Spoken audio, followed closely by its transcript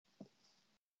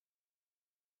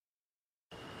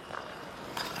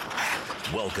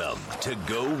Welcome to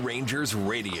Go Rangers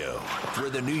Radio, where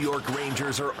the New York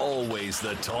Rangers are always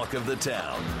the talk of the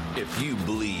town. If you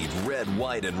bleed red,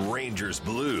 white, and Rangers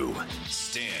blue,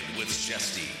 stand with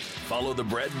Chesty. Follow the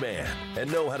bread man and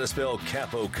know how to spell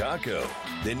Capo Caco,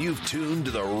 then you've tuned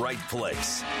to the right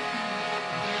place.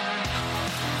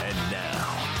 And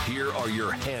now, here are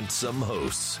your handsome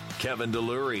hosts, Kevin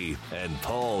Delury and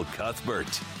Paul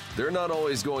Cuthbert. They're not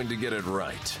always going to get it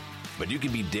right, but you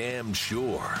can be damn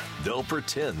sure they'll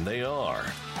pretend they are.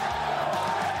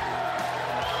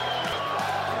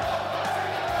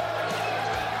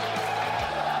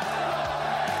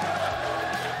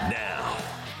 Now,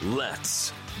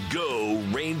 let's go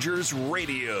Rangers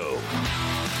Radio.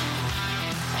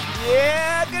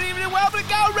 Yeah, good evening. Welcome to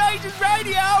Go Rangers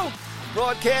Radio.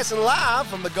 Broadcasting live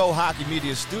from the Go Hockey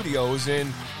Media Studios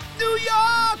in New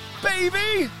York,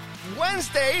 baby.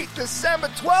 Wednesday, December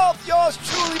 12th. Yours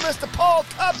truly, Mr. Paul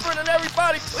Cuthbert, and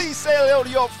everybody, please say hello to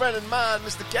your friend and mine,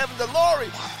 Mr. Kevin Delury.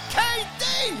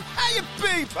 KD, how you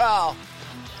be, pal?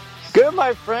 Good,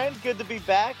 my friend. Good to be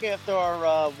back after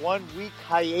our 1 week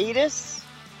hiatus.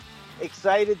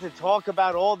 Excited to talk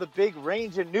about all the big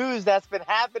Ranger news that's been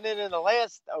happening in the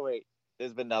last... Oh, wait.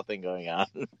 There's been nothing going on.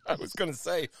 I was going to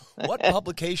say, what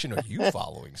publication are you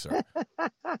following, sir?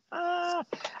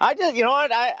 I just, you know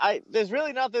what? I there's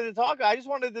really nothing to talk about. I just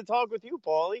wanted to talk with you,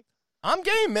 Paulie. I'm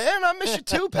game, man. I miss you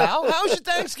too, pal. How was your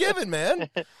Thanksgiving, man?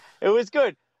 It was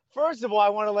good. First of all, I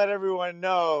want to let everyone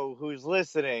know who's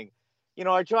listening. You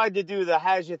know, I tried to do the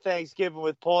How's Your Thanksgiving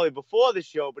with Paulie before the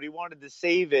show, but he wanted to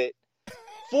save it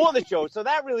for the show. So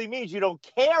that really means you don't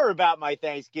care about my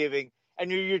Thanksgiving. And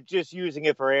you're just using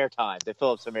it for airtime, to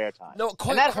fill up some airtime. No,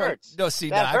 quite, and that hurts. No, see,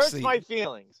 that hurts actually, my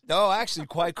feelings. No, actually,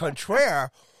 quite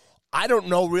contraire. I don't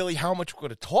know really how much we're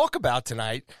going to talk about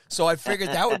tonight, so I figured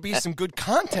that would be some good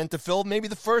content to fill maybe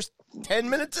the first 10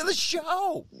 minutes of the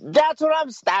show. That's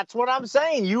what I'm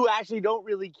saying. You actually don't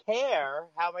really care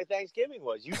how my Thanksgiving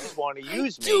was. You just want to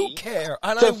use me. I do care,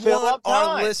 and to I fill want up our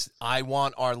time. list. I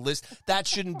want our list. That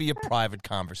shouldn't be a private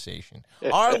conversation.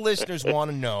 Our listeners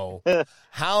want to know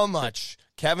how much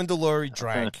Kevin Delury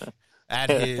drank at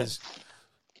his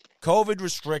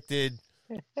COVID-restricted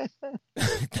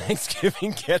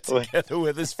Thanksgiving get-together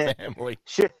with his family.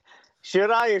 Should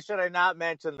I or should I not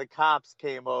mention the cops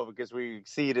came over because we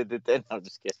exceeded the... No, I'm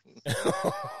just kidding.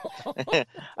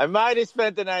 I might have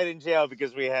spent the night in jail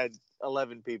because we had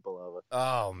 11 people over.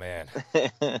 Oh, man.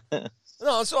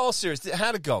 No, it's all serious.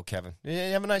 How'd it go, Kevin? You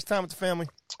have a nice time with the family?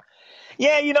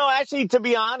 Yeah, you know, actually, to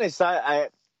be honest, I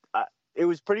it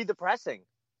was pretty depressing.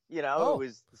 You know, It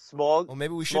was small. Well,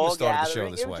 maybe we shouldn't have started the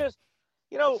show this way. Just,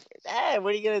 you know, what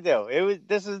are you gonna do?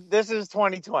 This is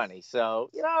 2020. So,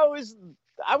 you know,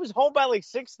 I was home by like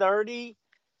 6:30.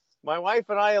 My wife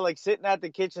and I are like sitting at the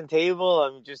kitchen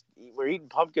table. We're eating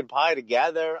pumpkin pie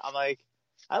together. I'm like,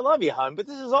 I love you, hon, but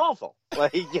this is awful.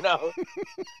 Like, you know,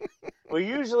 we're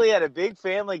usually at a big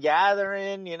family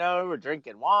gathering. You know, we're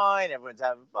drinking wine, everyone's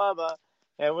having bubba,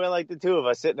 and we're like the two of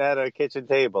us sitting at our kitchen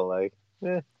table, like,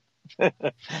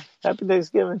 Happy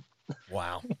Thanksgiving.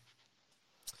 Wow.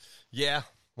 Yeah,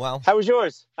 well. How was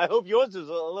yours? I hope yours was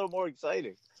a little more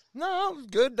exciting. No, it was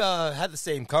good. Had the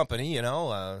same company,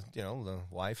 the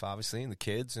wife, obviously, and the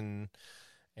kids, and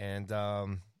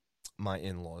my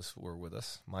in-laws were with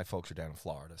us. My folks are down in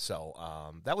Florida, so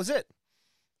that was it.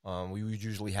 We would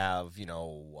usually have,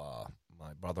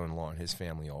 my brother-in-law and his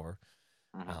family over.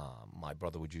 My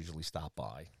brother would usually stop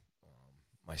by.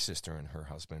 My sister and her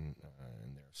husband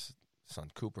and their son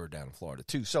Cooper down in Florida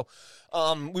too. So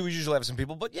we would usually have some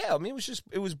people, but yeah, I mean,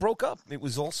 it was broke up. It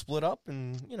was all split up,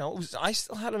 and I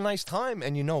still had a nice time,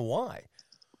 and you know why?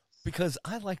 Because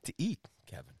I like to eat,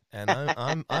 Kevin,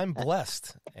 and I'm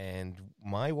blessed. And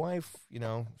my wife,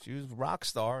 she was a rock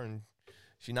star, and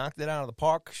she knocked it out of the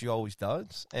park. She always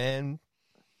does, and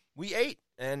we ate,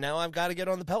 and now I've got to get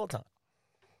on the Peloton.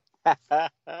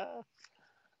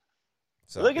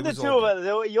 So look at the two of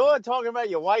us. You're talking about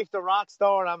your wife, the rock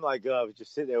star, and I'm like, I was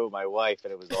just sitting there with my wife,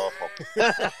 and it was awful.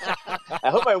 I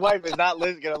hope my wife is not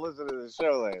going to listen to the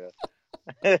show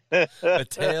later. A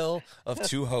tale of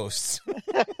two hosts.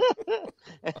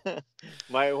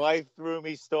 My wife threw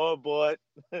me store-bought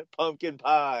pumpkin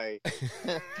pie,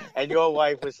 and your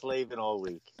wife was slaving all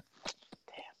week.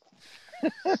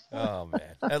 Damn. Oh,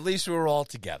 man. At least we were all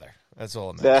together. That's all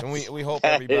it matters. And we hope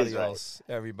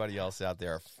everybody else out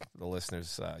there, the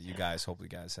listeners, you guys, hope you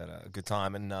guys had a good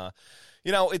time. And,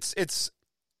 it's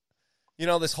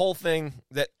this whole thing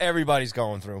that everybody's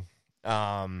going through.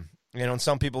 And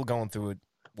some people going through it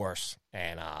worse.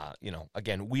 And,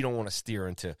 again, we don't want to steer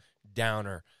into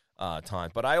downer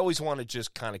time. But I always want to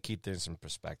just kind of keep things in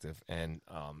perspective. And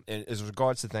as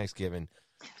regards to Thanksgiving,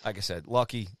 like I said,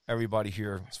 lucky everybody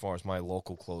here, as far as my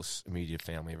local, close, immediate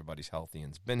family, everybody's healthy and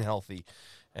has been healthy.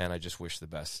 And I just wish the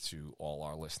best to all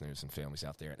our listeners and families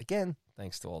out there. And again,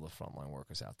 thanks to all the frontline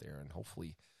workers out there. And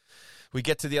hopefully we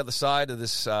get to the other side of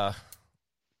this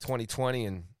 2020.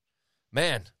 And,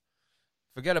 man,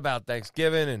 forget about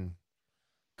Thanksgiving and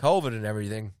COVID and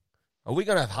everything. Are we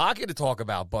going to have hockey to talk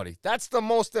about, buddy? That's the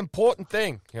most important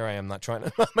thing. Here I am, not trying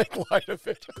to make light of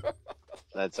it.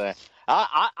 That's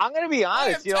I'm going to be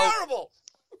honest. I am terrible.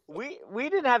 We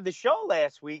didn't have the show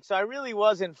last week, so I really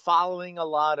wasn't following a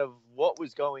lot of what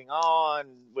was going on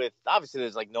with, obviously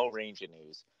there's like no Ranger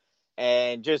news,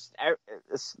 and just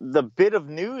the bit of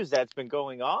news that's been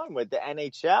going on with the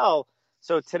NHL.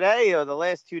 So today, or the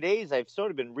last 2 days, I've sort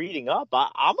of been reading up.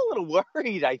 I'm a little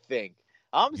worried, I think.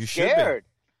 I'm scared.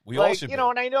 We all should be.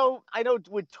 And I know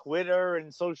with Twitter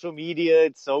and social media,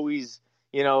 it's always,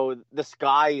 the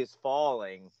sky is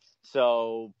falling.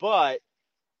 So, but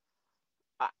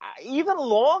even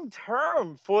long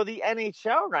term for the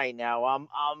NHL right now, I'm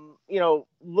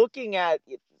looking at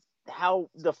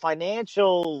how the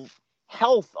financial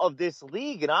health of this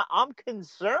league, and I'm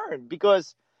concerned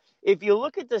because if you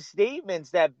look at the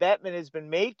statements that Bettman has been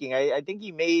making, I think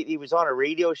he was on a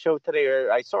radio show today,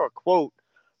 or I saw a quote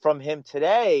from him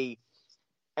today,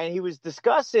 and he was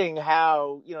discussing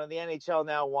how, the NHL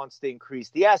now wants to increase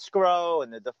the escrow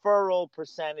and the deferral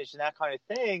percentage and that kind of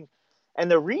thing. And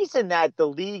the reason that the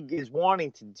league is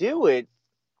wanting to do it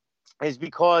is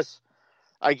because,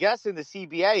 I guess in the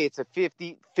CBA, it's a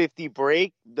 50-50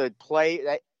 break. The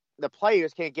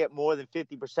players can't get more than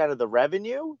 50% of the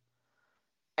revenue.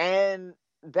 And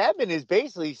Bettman is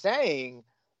basically saying,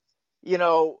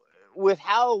 with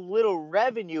how little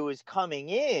revenue is coming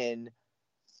in,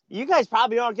 you guys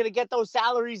probably aren't going to get those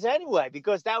salaries anyway,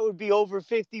 because that would be over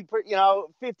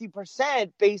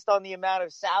 50% based on the amount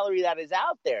of salary that is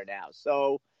out there now.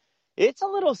 So it's a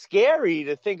little scary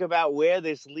to think about where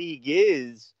this league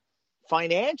is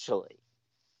financially.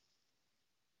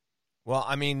 Well,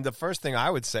 I mean, the first thing I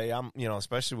would say,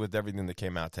 especially with everything that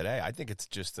came out today, I think it's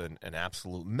just an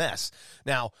absolute mess.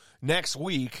 Now, next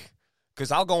week,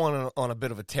 because I'll go on a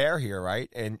bit of a tear here, right,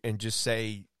 and just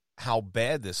say how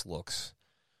bad this looks.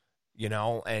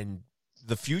 And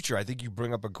the future, I think you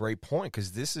bring up a great point,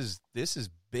 because this is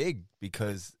big,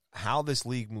 because how this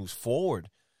league moves forward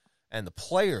and the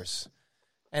players.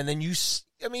 And then just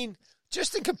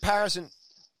in comparison,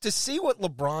 to see what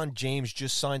LeBron James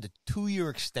just signed a 2-year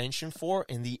extension for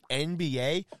in the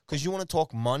NBA, because you want to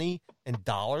talk money and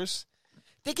dollars,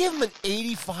 they gave him an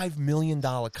 $85 million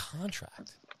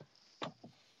contract.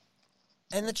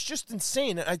 And it's just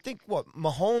insane. And I think,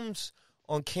 Mahomes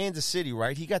on Kansas City,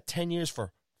 right? He got 10 years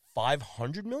for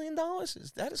 $500 million.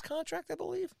 Is that his contract, I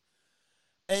believe?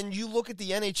 And you look at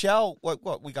the NHL,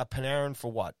 what we got Panarin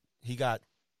for what? He got,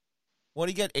 what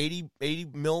did he get, 80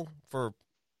 mil for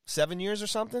 7 years or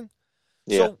something?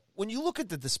 Yeah. So when you look at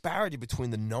the disparity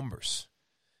between the numbers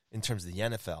in terms of the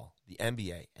NFL, the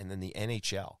NBA, and then the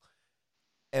NHL,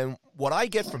 and what I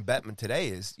get from Bettman today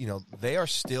is, they are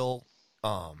still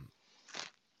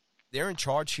they're in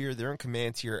charge here. They're in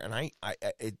command here. And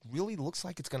it really looks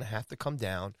like it's going to have to come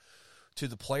down to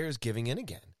the players giving in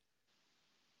again.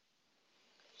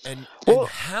 And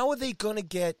how are they going to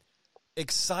get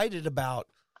excited about,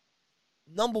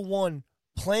 number one,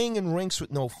 playing in rinks with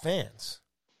no fans?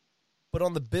 But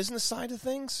on the business side of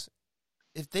things,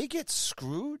 if they get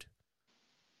screwed,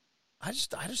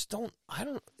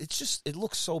 it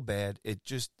looks so bad. It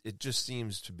just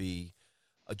seems to be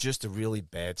just a really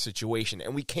bad situation.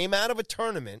 And we came out of a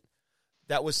tournament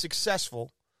that was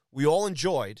successful. We all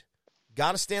enjoyed,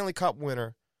 got a Stanley Cup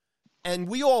winner, and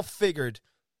we all figured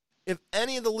if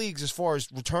any of the leagues, as far as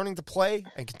returning to play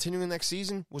and continuing next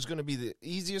season, was going to be the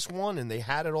easiest one, and they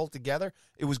had it all together,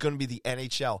 it was going to be the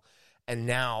NHL. And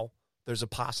now there's a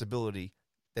possibility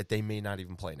that they may not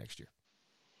even play next year.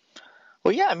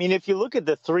 Well, yeah, if you look at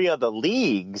the three other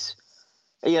leagues,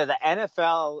 the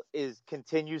NFL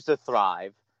continues to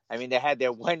thrive. They had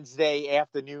their Wednesday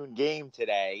afternoon game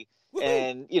today,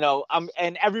 and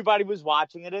and everybody was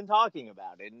watching it and talking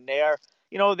about it. And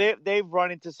they've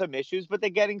run into some issues, but they're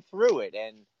getting through it.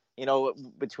 And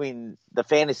between the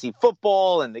fantasy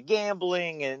football and the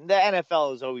gambling, and the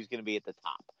NFL is always going to be at the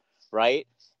top, right?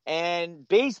 And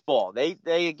baseball, they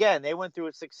went through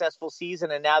a successful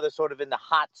season, and now they're sort of in the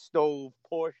hot stove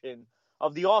portion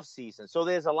of the off season. So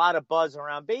there's a lot of buzz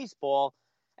around baseball.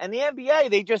 And the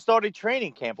NBA, they just started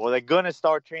training camp, or they're going to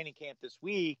start training camp this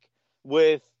week,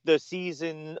 with the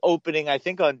season opening, I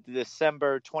think, on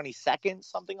December 22nd,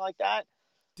 something like that.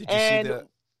 Did you see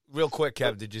Real quick,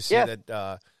 Kev, did you see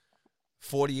that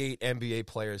 48 NBA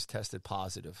players tested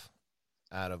positive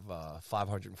out of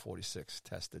 546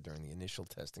 tested during the initial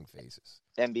testing phases?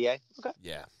 NBA? Okay.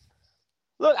 Yeah.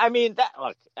 Look,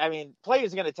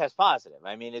 players are going to test positive.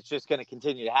 I mean, it's just going to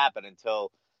continue to happen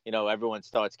until, everyone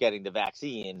starts getting the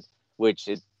vaccine, which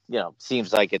it,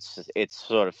 seems like it's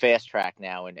sort of fast track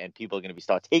now, and people are going to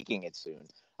start taking it soon.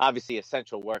 Obviously,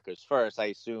 essential workers first. I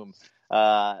assume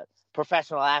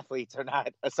professional athletes are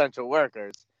not essential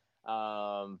workers,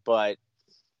 but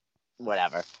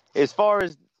whatever. As far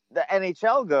as the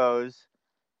NHL goes,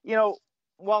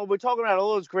 while we're talking about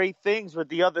all those great things with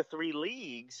the other three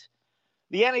leagues,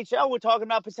 the NHL, we're talking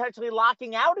about potentially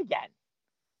locking out again.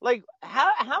 Like,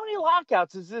 how many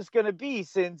lockouts is this going to be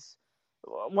since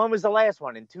when was the last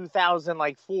one? In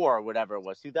 2004 or whatever it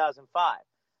was, 2005.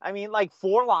 I mean,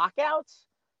 4 lockouts?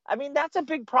 I mean, that's a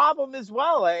big problem as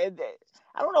well. I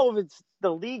don't know if it's the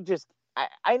league just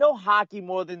 – I know hockey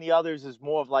more than the others is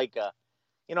more of like a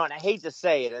 – and I hate to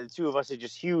say it, the two of us are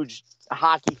just huge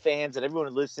hockey fans, and everyone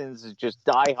who listens is just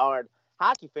diehard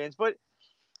hockey fans. But,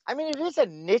 I mean, it is a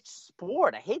niche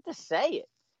sport. I hate to say it.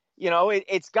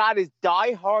 It's got its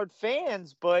diehard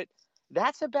fans, but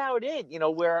that's about it.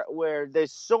 Where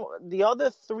there's the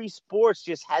other 3 sports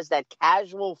just has that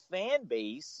casual fan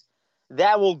base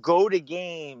that will go to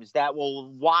games, that will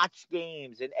watch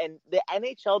games, and the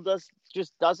NHL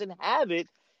just doesn't have it,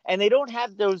 and they don't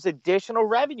have those additional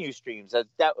revenue streams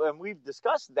that and we've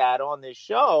discussed that on this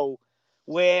show,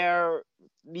 where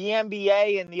the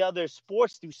NBA and the other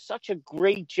sports do such a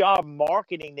great job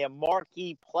marketing their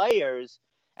marquee players.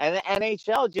 And the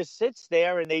NHL just sits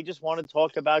there and they just want to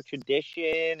talk about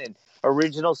tradition and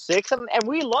original six. And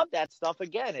we love that stuff,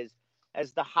 again,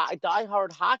 as the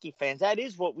diehard hockey fans. That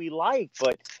is what we like.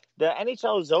 But the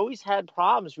NHL has always had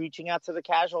problems reaching out to the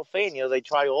casual fan. They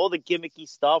try all the gimmicky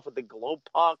stuff with the glow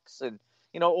pucks and,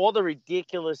 all the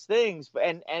ridiculous things.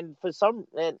 And for some,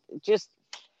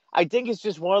 I think it's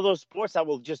just one of those sports that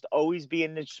will just always be a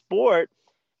niche sport.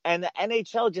 And the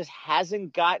NHL just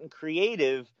hasn't gotten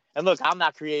creative. And look, I'm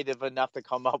not creative enough to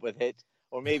come up with it,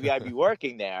 or maybe I'd be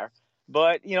working there.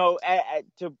 But,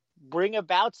 to bring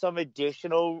about some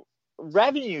additional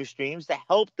revenue streams to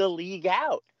help the league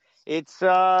out. It's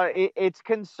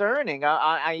concerning.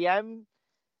 I am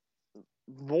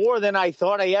more than I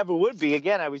thought I ever would be.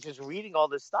 Again, I was just reading all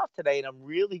this stuff today, and I'm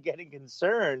really getting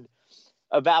concerned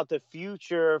about the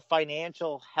future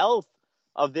financial health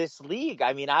of this league.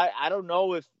 I mean, I don't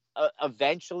know if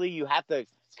eventually you have to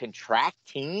contract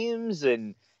teams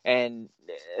and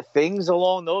things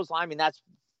along those lines. I mean, that's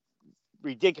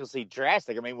ridiculously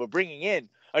drastic. I mean, we're bringing in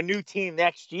a new team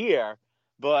next year,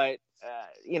 but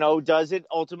does it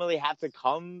ultimately have to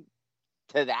come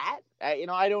to that?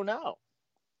 I don't know.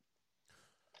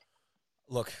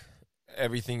 Look,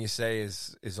 everything you say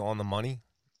is on the money,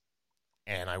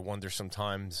 and I wonder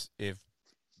sometimes if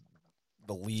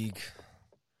the league,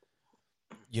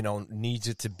 needs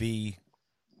it to be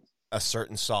a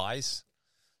certain size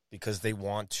because they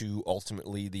want to,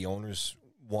 ultimately, the owners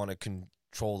want to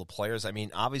control the players. I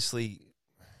mean, obviously,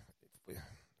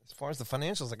 as far as the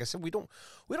financials, like I said, we don't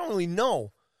really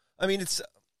know. I mean, it's,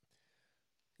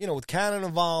 with Canada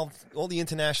involved, all the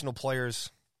international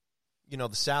players, the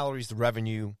salaries, the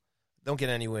revenue, don't get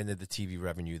anywhere near the TV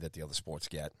revenue that the other sports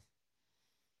get.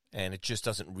 And it just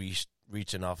doesn't reach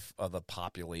enough of the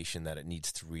population that it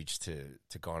needs to reach to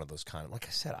garner those kind of, like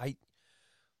I said,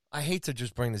 I hate to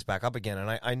just bring this back up again,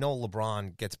 and I know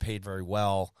LeBron gets paid very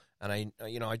well, and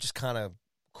I just kind of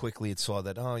quickly had saw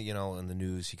that, in the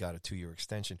news he got a 2-year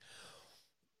extension.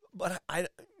 But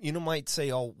might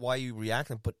say, oh, why are you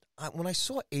reacting? But when I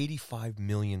saw $85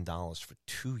 million for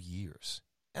 2 years,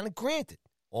 and granted,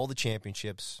 all the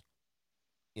championships,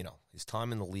 his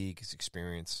time in the league, his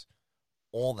experience,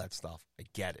 all that stuff, I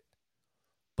get it.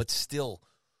 But still,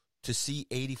 to see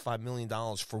 $85 million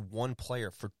for one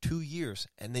player for 2 years,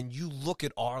 and then you look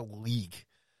at our league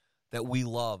that we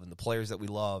love and the players that we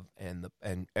love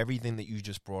and everything that you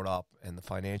just brought up and the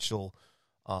financial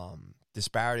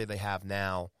disparity they have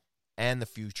now and the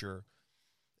future,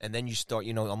 and then you start,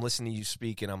 I'm listening to you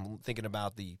speak, and I'm thinking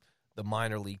about the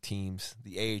minor league teams,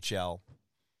 the AHL,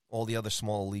 all the other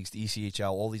smaller leagues, the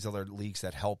ECHL, all these other leagues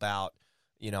that help out,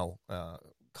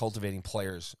 cultivating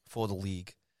players for the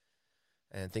league.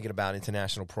 And thinking about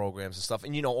international programs and stuff.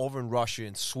 And, over in Russia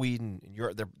and Sweden and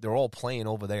Europe, they're all playing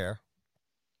over there.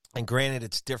 And granted,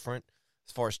 it's different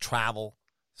as far as travel,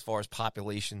 as far as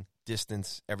population,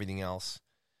 distance, everything else.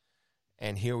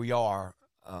 And here we are.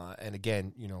 And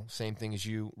again, same thing as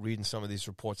you, reading some of these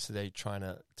reports today, trying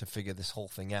to figure this whole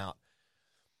thing out.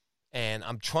 And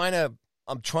I'm trying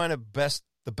to best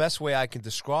the best way I can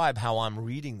describe how I'm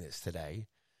reading this today,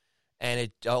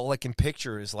 and all I can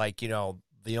picture is like,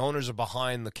 the owners are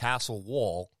behind the castle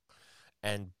wall,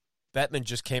 and Bettman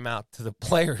just came out to the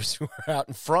players who are out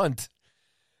in front,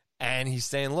 and he's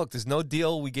saying, look, there's no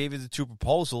deal. We gave you the 2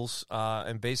 proposals,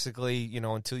 and basically,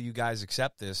 until you guys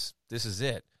accept this, this is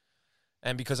it.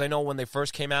 And because I know when they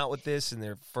first came out with this and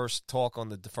their first talk on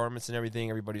the deferments and everything,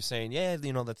 everybody's saying, yeah,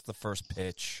 that's the first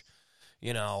pitch.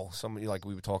 Somebody like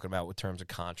we were talking about with terms of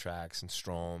contracts and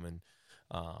Strome and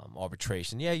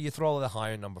arbitration. Yeah, you throw the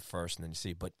higher number first and then you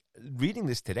see. But reading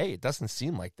this today, it doesn't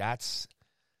seem like it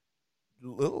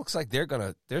looks like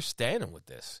they're standing with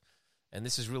this. And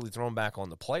this is really thrown back on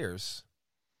the players.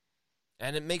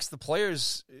 And it makes the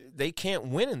players, they can't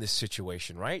win in this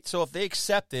situation, right? So if they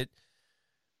accept it,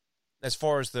 as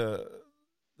far as the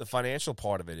financial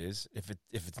part of it is, if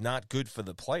it's not good for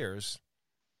the players,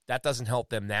 that doesn't help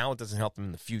them now. It doesn't help them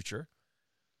in the future.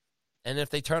 And if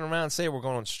they turn around and say we're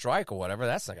going on strike or whatever,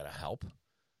 that's not going to help.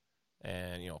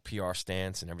 And, PR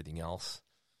stance and everything else.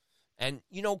 And,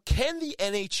 can the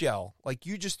NHL, like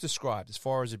you just described, as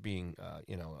far as it being,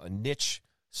 a niche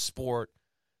sport,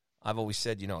 I've always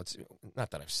said, it's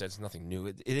not that I've said it's nothing new.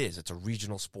 It is. It's a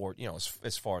regional sport,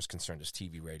 as far as concerned as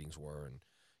TV ratings were and,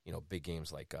 big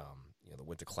games like, the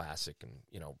Winter Classic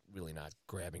and, really not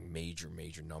grabbing major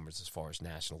numbers as far as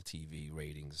national TV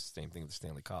ratings. Same thing with the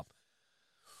Stanley Cup.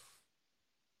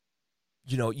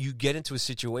 You get into a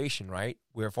situation, right,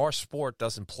 where if our sport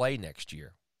doesn't play next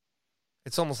year,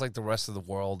 it's almost like the rest of the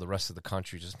world, the rest of the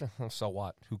country, just, so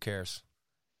what? Who cares?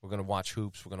 We're going to watch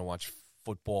hoops. We're going to watch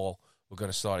football. We're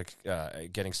going to start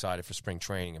getting excited for spring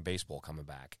training and baseball coming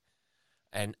back.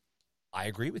 And I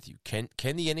agree with you. Can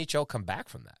the NHL come back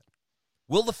from that?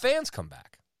 Will the fans come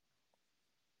back?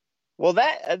 Well,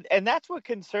 that's what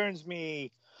concerns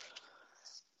me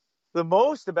the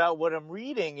most about what I'm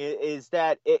reading is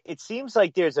that it seems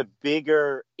like there's a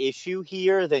bigger issue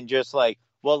here than just like,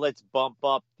 well, let's bump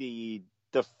up the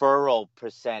deferral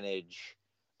percentage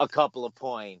a couple of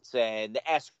points and the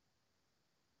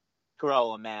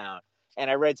escrow amount. And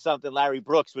I read something Larry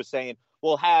Brooks was saying,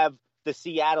 we'll have the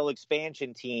Seattle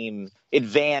expansion team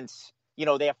advance,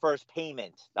 their first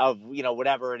payment of,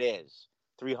 whatever it is,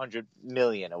 $300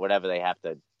 million or whatever they have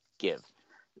to give.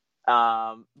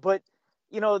 But,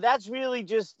 that's really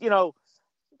just,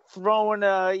 throwing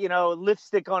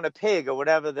lipstick on a pig or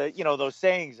whatever those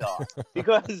sayings are,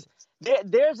 because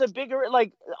there's a bigger,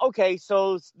 like, okay,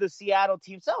 so the Seattle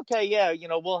team says, okay, yeah,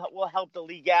 we'll help the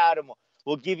league out and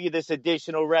we'll give you this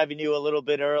additional revenue a little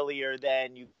bit earlier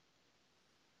than you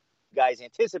guys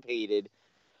anticipated.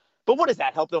 But what does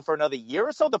that help them for another year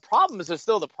or so? The problems are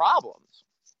still the problems.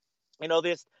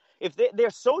 If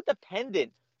they're so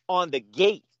dependent on the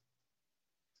gate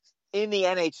in the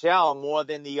NHL more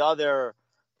than the other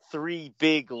 3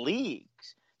 big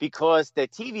leagues, because the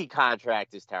TV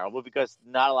contract is terrible, because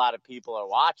not a lot of people are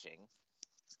watching.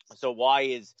 So why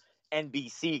is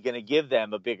NBC going to give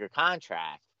them a bigger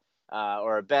contract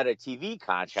or a better TV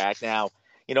contract? Now,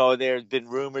 there's been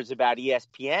rumors about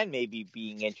ESPN maybe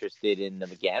being interested in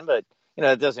them again, but,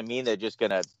 it doesn't mean they're just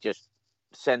going to just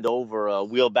send over a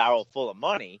wheelbarrow full of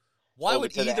money the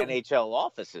NHL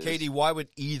offices. Katie, why would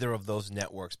either of those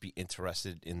networks be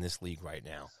interested in this league right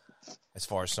now as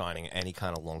far as signing any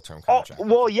kind of long-term contract?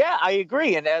 Well, yeah, I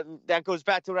agree. And that goes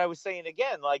back to what I was saying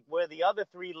again, like where the other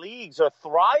 3 leagues are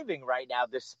thriving right now,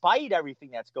 despite everything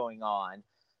that's going on.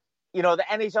 The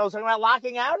NHL is talking about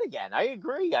locking out again. I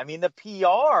agree. I mean, the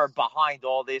PR behind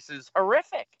all this is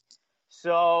horrific.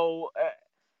 So,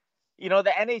 the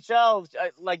NHL,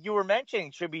 like you were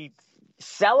mentioning, should be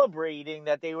celebrating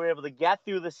that they were able to get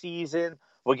through the season.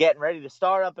 We're getting ready to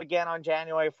start up again on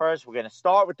January 1st. We're going to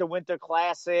start with the Winter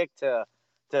Classic to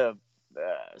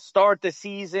start the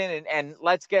season and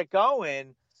let's get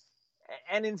going.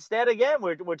 And instead, again,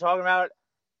 we're talking about,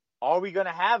 are we going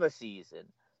to have a season?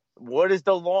 What does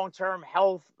the long-term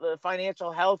health,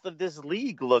 financial health of this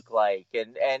league look like?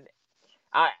 And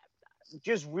I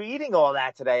just reading all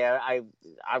that today,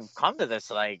 I've come to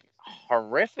this like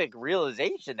horrific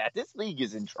realization that this league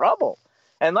is in trouble.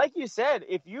 And like you said,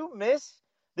 if you miss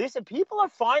this, people are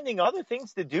finding other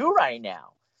things to do right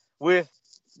now with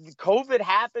COVID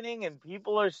happening, and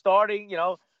people are starting,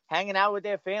 hanging out with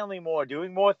their family more,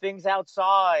 doing more things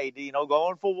outside,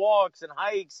 going for walks and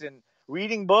hikes and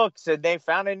reading books. And they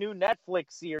found a new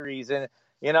Netflix series, and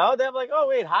they're like, oh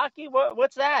wait, hockey,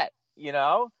 what's that?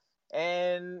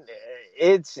 And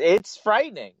it's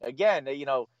frightening. Again,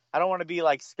 I don't want to be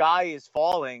like sky is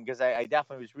falling, because I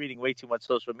definitely was reading way too much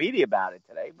social media about it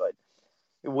today. But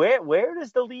where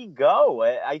does the league go?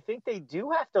 I think they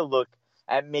do have to look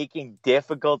at making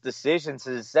difficult decisions.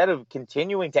 Instead of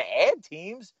continuing to add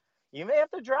teams, you may have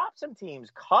to drop some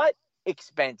teams, cut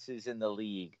expenses in the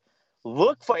league.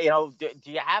 Look for, do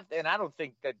you have to, and I don't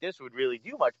think that this would really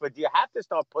do much, but do you have to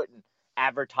start putting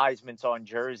advertisements on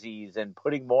jerseys and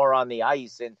putting more on the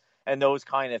ice and those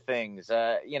kind of things?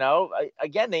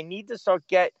 Again, they need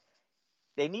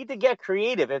to get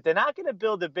creative. If they're not going to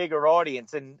build a bigger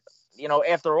audience, and,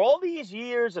 after all these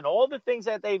years and all the things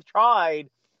that they've tried,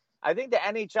 I think the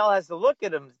NHL has to look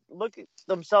at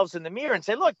themselves in the mirror and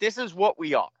say, look, this is what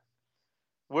we are.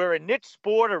 We're a niche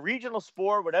sport, a regional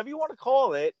sport, whatever you want to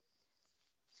call it.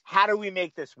 How do we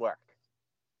make this work?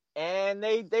 And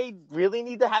they really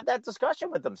need to have that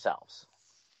discussion with themselves.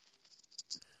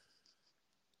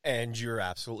 And you're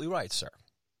absolutely right, sir.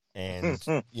 And,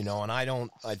 and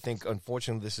I think,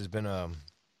 unfortunately, this has been a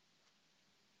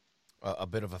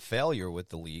bit of a failure with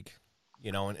the league,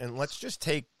 and let's just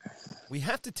we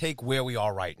have to take where we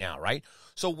are right now, right?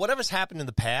 So whatever's happened in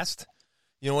the past,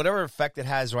 whatever effect it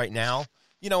has right now,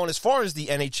 and as far as the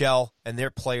NHL and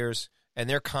their players and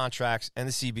their contracts and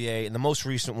the CBA and the most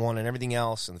recent one and everything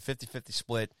else and the 50-50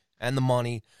 split and the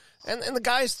money and the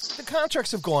guys, the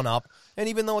contracts have gone up. And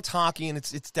even though it's hockey and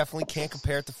it's definitely can't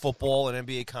compare it to football and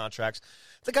NBA contracts,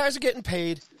 the guys are getting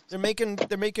paid. They're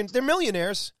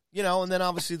millionaires, and then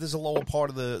obviously there's a lower part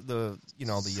of the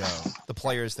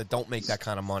players that don't make that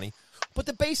kind of money. But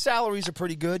the base salaries are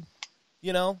pretty good,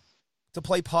 to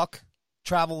play puck,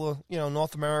 travel,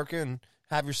 North America and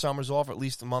have your summers off at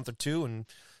least a month or two, and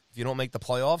if you don't make the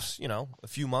playoffs, a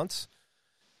few months.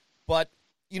 But,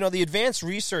 the advanced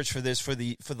research for this, for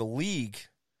the league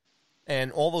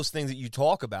and all those things that you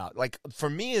talk about, like, for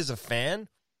me as a fan,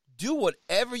 do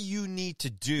whatever you need to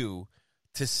do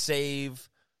to save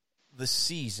the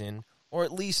season, or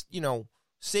at least,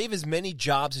 save as many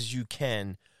jobs as you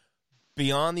can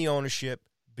beyond the ownership,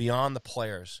 beyond the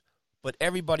players, but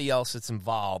everybody else that's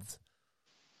involved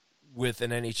with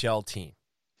an NHL team.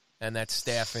 And that's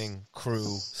staffing,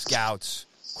 crew, scouts,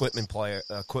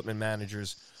 equipment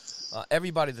managers,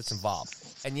 everybody that's involved.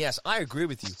 And yes, I agree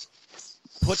with you.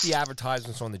 Put the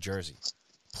advertisements on the jersey.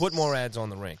 Put more ads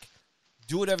on the rink.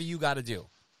 Do whatever you got to do.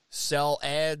 Sell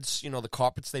ads, the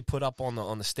carpets they put up on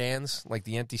the stands, like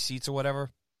the empty seats or whatever.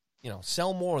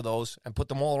 Sell more of those and put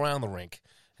them all around the rink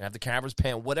and have the cameras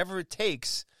pan, whatever it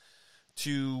takes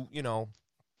to,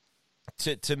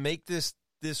 to make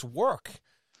this work.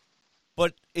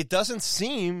 But it doesn't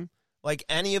seem like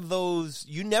any of those,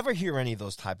 you never hear any of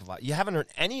those type of, you haven't heard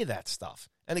any of that stuff.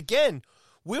 And again,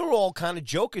 we were all kind of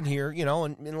joking here,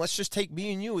 and let's just take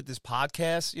me and you with this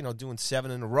podcast, doing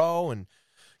 7 in a row. And,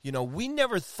 we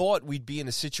never thought we'd be in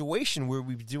a situation where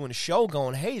we'd be doing a show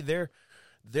going, hey,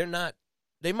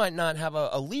 they might not have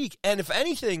a league. And if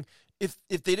anything, if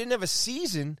they didn't have a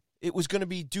season, it was going to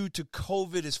be due to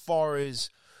COVID as far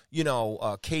as,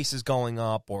 cases going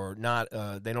up or not,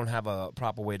 they don't have a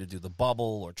proper way to do the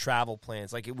bubble or travel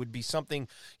plans. Like, it would be something,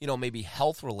 maybe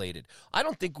health related. I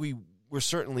don't think we're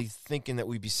certainly thinking that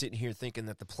we'd be sitting here thinking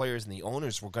that the players and the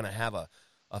owners were going to have a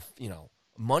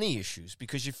money issues,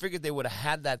 because you figured they would have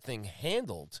had that thing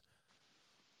handled,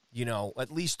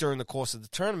 at least during the course of the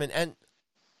tournament. And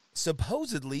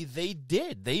supposedly they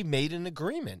did. They made an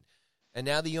agreement. And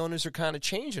now the owners are kind of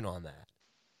changing on that.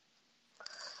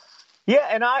 Yeah,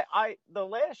 and I the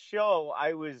last show,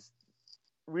 I was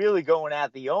really going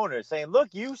at the owners, saying, look,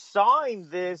 you signed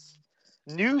this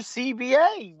new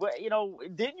CBA.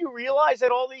 Didn't you realize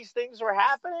that all these things were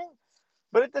happening?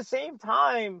 But at the same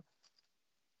time,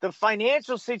 the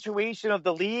financial situation of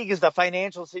the league is the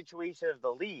financial situation of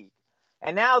the league.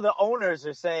 And now the owners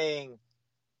are saying,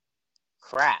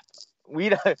 crap,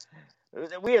 we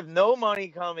have no money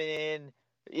coming in.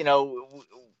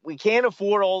 We can't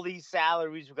afford all these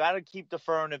salaries. We've got to keep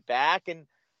deferring it back. And,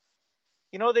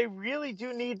 they really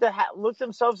do need to look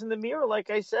themselves in the mirror,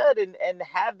 like I said, and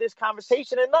have this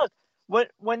conversation. And look,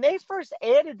 when they first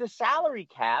added the salary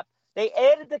cap, they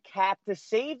added the cap to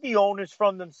save the owners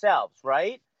from themselves,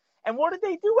 right? And what did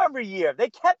they do every year?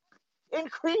 They kept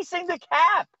increasing the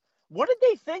cap. What did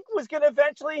they think was going to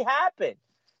eventually happen?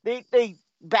 They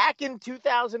back in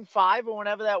 2005 or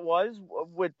whenever that was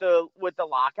with the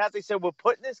lockout, they said, we're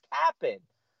putting this cap in.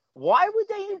 Why would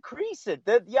they increase it?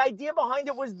 The idea behind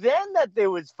it was then that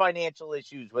there was financial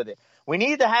issues with it. We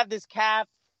need to have this cap.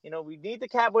 We need the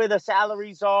cap where the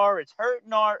salaries are. It's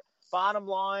hurting our bottom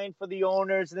line for the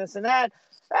owners and this and that.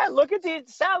 Look at the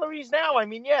salaries now. I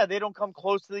mean, yeah, they don't come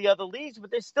close to the other leagues, but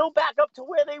they're still back up to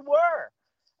where they were.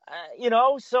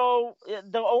 So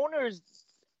the owners,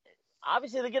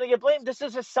 obviously they're going to get blamed. This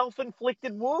is a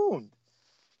self-inflicted wound.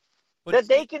 that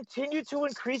they continue to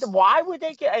increase. Why would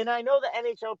they get? And I know the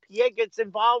NHLPA gets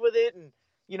involved with it, and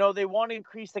they want to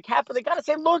increase the cap, but they got to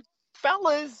say, look,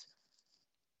 fellas,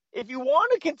 if you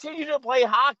want to continue to play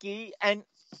hockey, and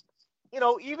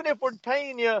even if we're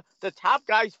paying you the top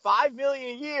guys $5 million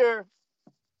a year,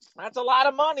 that's a lot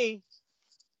of money.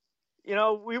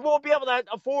 We won't be able to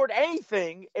afford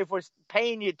anything if we're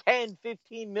paying you 10,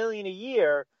 15 million a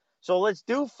year. So let's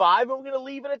do 5, and we're going to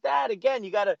leave it at that. Again,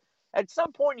 at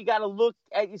some point, you got to look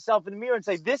at yourself in the mirror and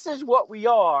say, this is what we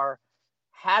are.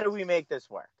 How do we make this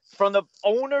work? From the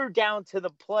owner down to the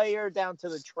player, down to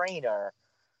the trainer.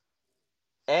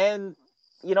 And,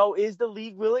 is the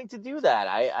league willing to do that?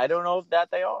 I don't know if that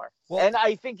they are. Well, and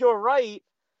I think you're right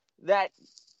that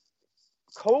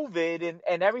COVID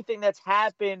and everything that's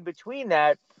happened between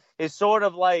that is sort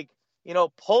of like,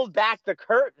 pulled back the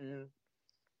curtain.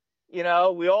 We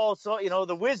all saw,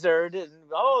 the Wizard and,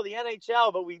 the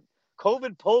NHL, but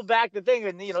COVID pulled back the thing.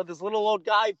 And, this little old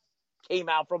guy came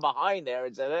out from behind there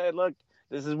and said, hey, look,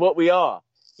 this is what we are,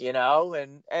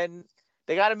 and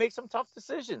they got to make some tough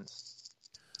decisions.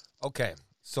 Okay.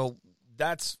 So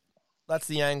that's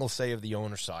the angle, say, of the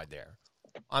owner side there.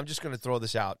 I'm just going to throw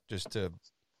this out just to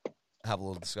have a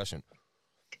little discussion.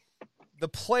 The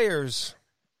players,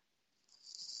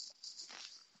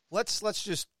 let's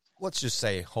just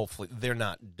say, hopefully, they're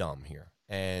not dumb here.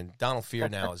 And Donald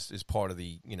Fehr now is part of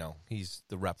the, he's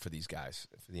the rep for these guys,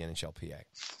 for the NHLPA.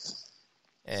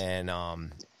 And,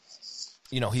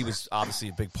 he was obviously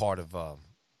a big part of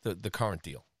the current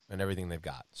deal and everything they've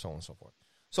got, so on and so forth.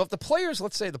 So if the players,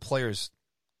 let's say the players,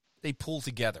 they pull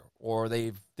together or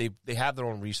they have their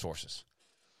own resources.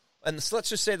 And so let's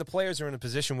just say the players are in a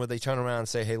position where they turn around and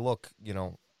say, hey, look,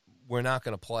 we're not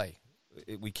going to play.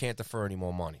 We can't defer any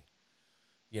more money,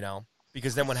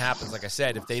 Because then what happens, like I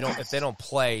said, if they don't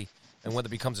play and whether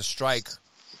it becomes a strike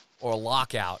or a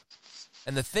lockout.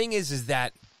 And the thing is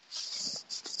that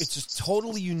it's a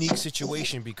totally unique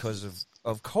situation because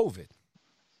of COVID.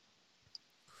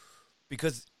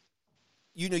 Because,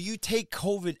 you take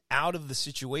COVID out of the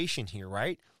situation here,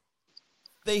 right?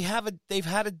 They have a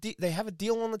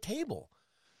deal on the table,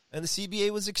 and the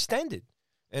CBA was extended,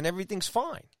 and everything's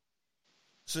fine.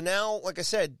 So now, like I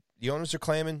said, the owners are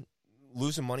claiming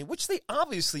losing money, which they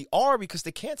obviously are because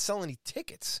they can't sell any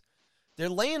tickets. They're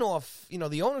laying off,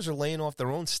 the owners are laying off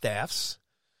their own staffs,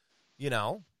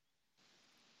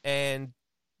 and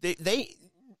they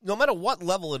no matter what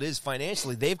level it is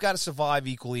financially, they've got to survive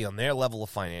equally on their level of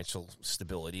financial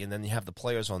stability, and then you have the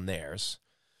players on theirs,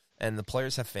 and the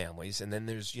players have families, and then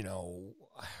there's,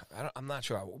 I'm not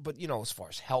sure, but, as far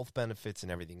as health benefits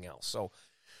and everything else. So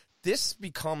this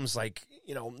becomes like,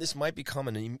 this might become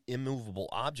an immovable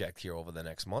object here over the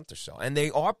next month or so. And they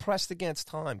are pressed against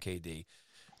time, KD,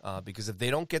 because if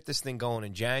they don't get this thing going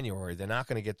in January, they're not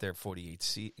going to get their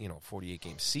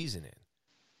 48-game season in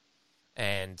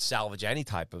and salvage any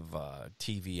type of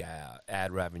TV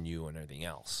ad revenue and everything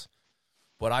else.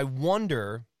 But I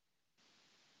wonder,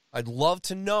 I'd love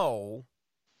to know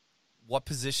what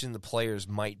position the players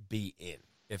might be in.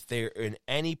 If they're in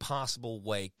any possible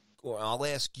way, or I'll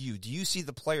ask you, do you see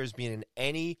the players being in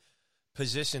any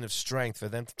position of strength for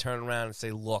them to turn around and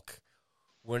say, look,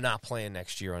 we're not playing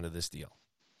next year under this deal.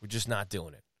 We're just not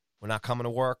doing it. We're not coming to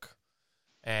work.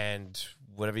 And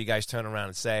whatever you guys turn around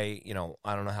and say,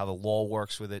 I don't know how the law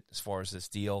works with it as far as this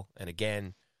deal. And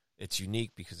again, it's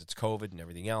unique because it's COVID and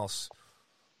everything else.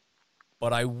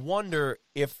 But I wonder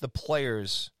if the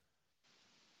players,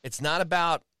 it's not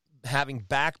about having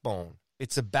backbone.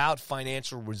 It's about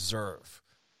financial reserve.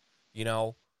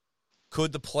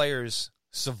 Could the players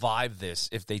survive this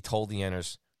if they told the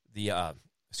owners,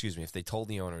 if they told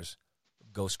the owners,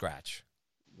 go scratch,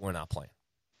 we're not playing?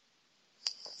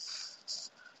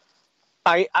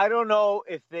 I don't know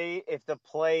if the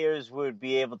players would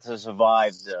be able to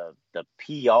survive the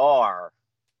PR,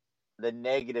 the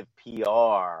negative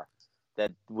PR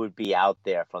that would be out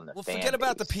there from the fan forget base.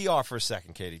 about the PR for a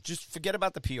second, Katie. Just forget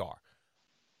about the PR.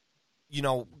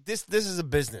 This is a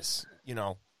business.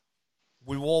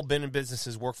 We've all been in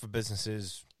businesses, work for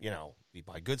businesses. We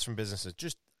buy goods from businesses.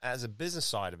 Just as a business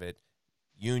side of it,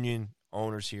 union,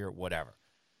 owners here, whatever.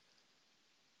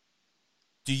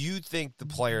 Do you think the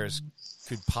players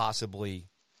could possibly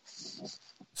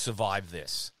survive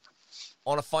this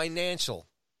on a financial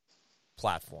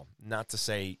platform? Not to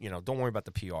say, don't worry about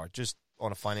the PR, just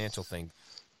on a financial thing.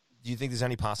 Do you think there's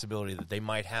any possibility that they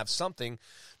might have something,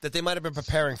 that they might have been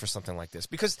preparing for something like this?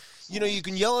 Because, you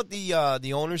can yell at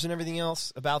the owners and everything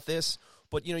else about this,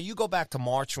 but, you go back to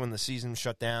March when the season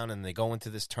shut down and they go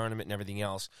into this tournament and everything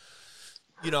else.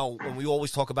 when we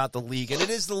always talk about the league, and it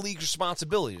is the league's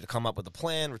responsibility to come up with a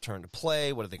plan, return to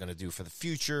play, what are they going to do for the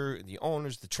future, the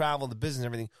owners, the travel, the business,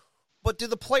 everything. But do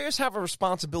the players have a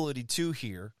responsibility too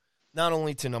here, not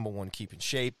only to, number one, keep in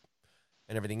shape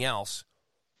and everything else,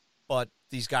 but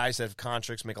these guys that have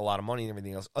contracts, make a lot of money and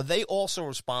everything else, are they also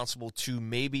responsible to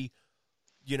maybe,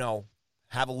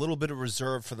 have a little bit of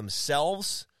reserve for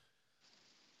themselves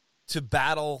to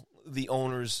battle the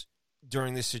owners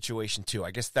during this situation too?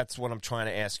 I guess that's what I'm trying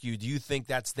to ask you. Do you think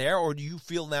that's there, or do you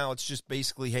feel now it's just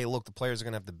basically, hey, look, the players are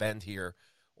going to have to bend here,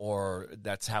 or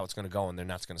that's how it's going to go and they're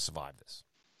not going to survive this?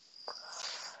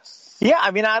 Yeah,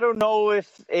 I mean, I don't know if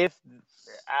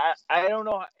I don't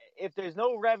know if there's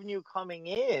no revenue coming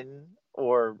in,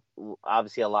 or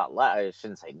obviously a lot less. I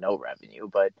shouldn't say no revenue,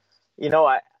 but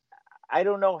I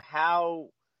don't know how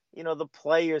the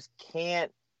players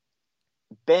can't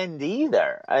bend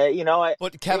either.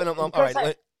 But Kevin, all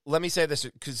right. Let me say this,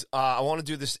 because I want to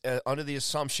do this under the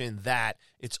assumption that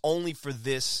it's only for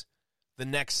the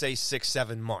next, say,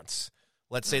 6-7 months.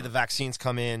 Let's say the vaccines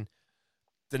come in,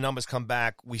 the numbers come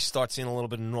back, we start seeing a little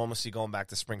bit of normalcy going back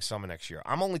to spring, summer next year.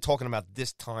 I'm only talking about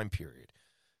this time period.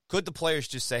 Could the players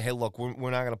just say, hey, look,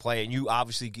 we're not going to play, and you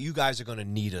guys are going to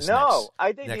need us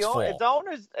I think next if fall.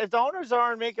 the owners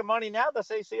aren't making money now, they'll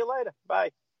say, see you later,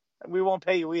 bye. We won't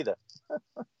pay you either.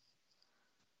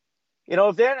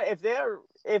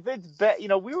 If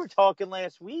we were talking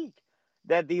last week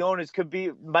that the owners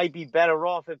might be better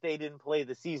off if they didn't play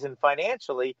the season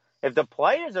financially. If the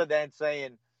players are then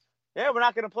saying, yeah, we're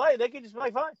not going to play, they can just be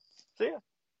like, fine, see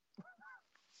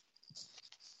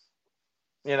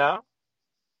ya.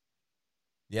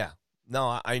 Yeah.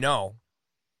 No, I know.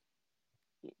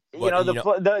 But,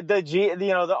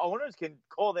 the owners can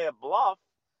call their bluff,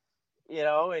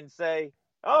 and say,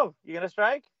 oh, you're going to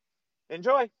strike?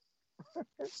 Enjoy.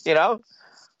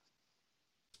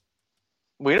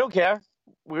 We don't care.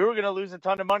 We were going to lose a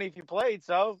ton of money if you played,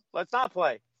 so let's not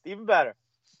play. Even better.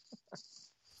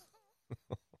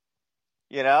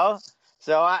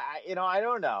 So I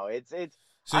don't know. It's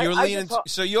so you're leaning.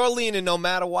 So you're leaning. No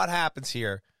matter what happens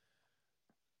here,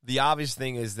 the obvious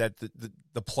thing is that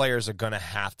the players are going to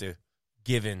have to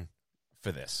give in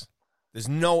for this. It's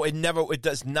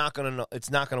not going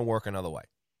to work another way.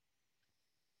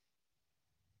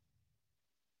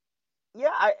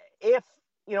 Yeah, if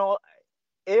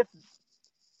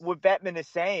what Bettman is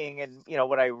saying, and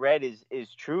what I read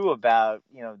is true about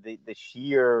the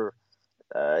sheer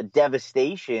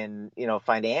devastation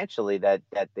financially that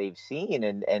they've seen,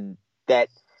 and that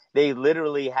they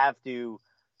literally have to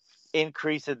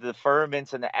increase the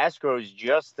deferments and the escrows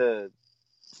just to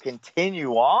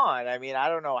continue on. I mean, I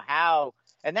don't know how,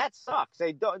 and that sucks.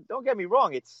 Don't get me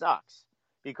wrong, it sucks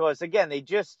because again, they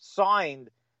just signed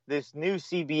this new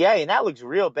CBA, and that looks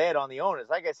real bad on the owners.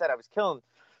 Like I said, I was killing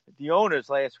the owners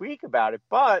last week about it,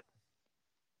 but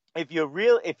if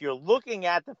you're looking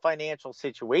at the financial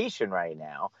situation right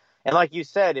now, and like you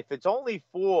said, if it's only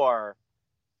for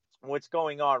what's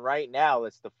going on right now,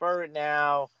 let's defer it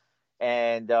now,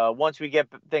 and once we get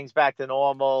things back to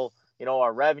normal,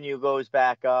 our revenue goes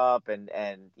back up, and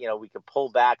we could pull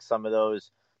back some of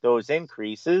those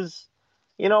increases.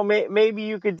 Maybe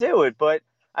you could do it, but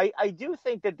I do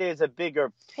think that there's a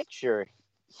bigger picture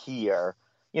here,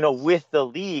 with the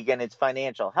league and its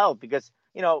financial health, because,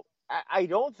 I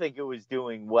don't think it was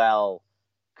doing well,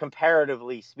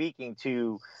 comparatively speaking,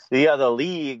 to the other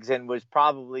leagues, and was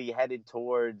probably headed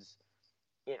towards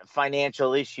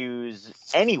financial issues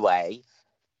anyway.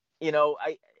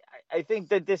 I think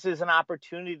that this is an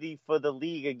opportunity for the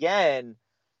league again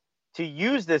to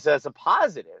use this as a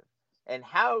positive. And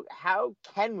how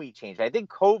can we change? I think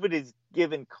COVID has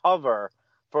given cover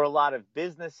for a lot of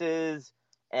businesses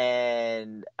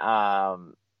and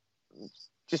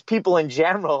just people in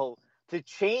general to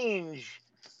change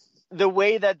the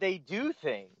way that they do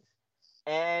things.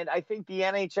 And I think the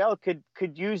NHL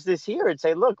could use this here and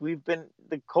say, look,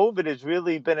 the COVID has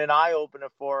really been an eye opener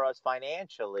for us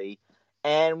financially,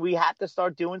 and we have to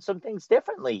start doing some things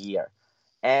differently here.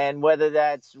 And whether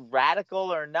that's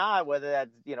radical or not, whether that's,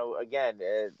 again,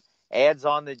 ads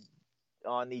on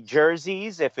the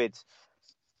jerseys, if it's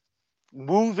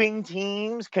moving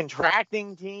teams,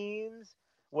 contracting teams,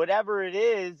 whatever it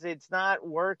is, it's not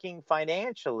working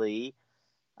financially.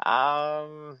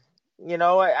 I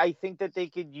think that they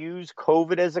could use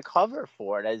COVID as a cover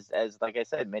for it, as like I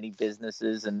said, many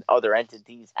businesses and other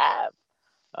entities have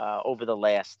over the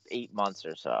last 8 months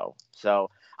or so.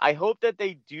 So I hope that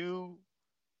they do.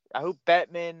 I hope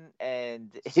Bettman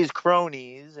and his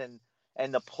cronies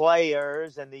and the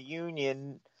players and the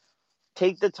union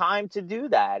take the time to do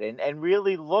that and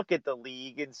really look at the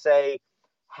league and say,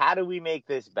 how do we make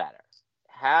this better?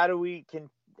 How do we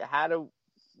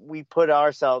put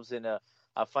ourselves in a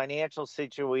financial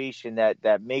situation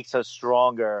that makes us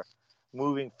stronger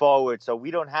moving forward, so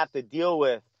we don't have to deal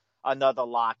with another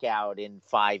lockout in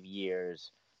 5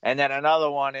 years and then another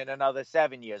one in another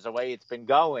 7 years, the way it's been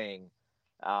going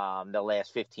the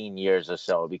last 15 years or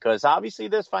so, because obviously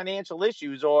there's financial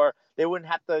issues, or they wouldn't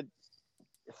have to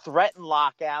threaten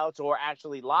lockouts or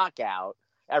actually lockout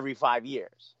every 5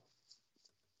 years.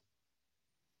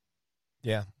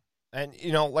 Yeah. And,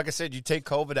 like I said, you take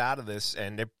COVID out of this,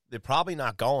 and they're probably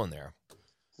not going there.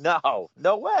 No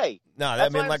way. No,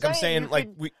 That's I'm saying,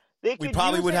 we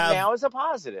probably would have now as a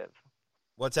positive.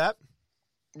 What's that?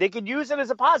 They could use it as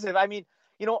a positive. I mean,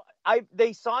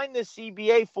 they signed this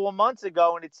CBA 4 months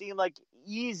ago, and it seemed like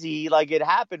easy, like it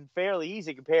happened fairly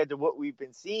easy compared to what we've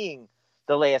been seeing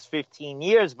the last 15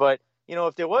 years. But,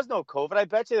 if there was no COVID, I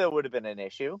bet you there would have been an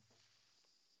issue.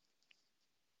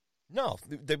 No,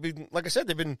 they've been, like I said,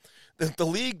 the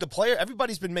league, the player,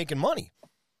 everybody's been making money.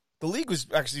 The league was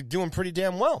actually doing pretty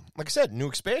damn well. Like I said, new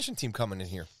expansion team coming in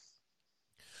here.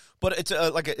 But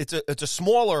it's a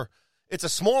smaller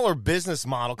business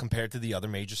model compared to the other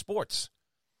major sports.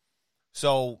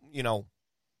 So,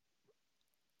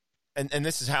 and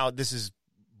this is how this is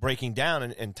breaking down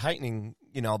and tightening,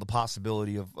 the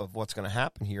possibility of what's going to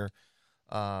happen here,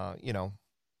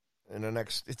 in the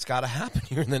next, it's got to happen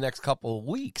here in the next couple of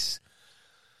weeks.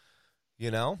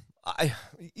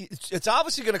 It's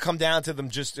obviously going to come down to them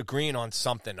just agreeing on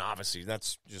something. Obviously,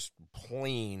 that's just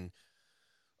plain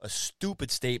a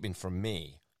stupid statement from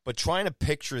me. But trying to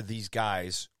picture these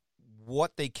guys,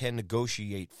 what they can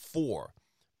negotiate for.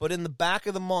 But in the back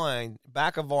of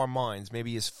our minds,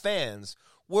 maybe as fans,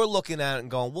 we're looking at it and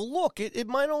going, well, look, it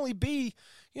might only be,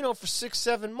 for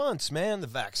 6-7 months, man. The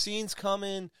vaccine's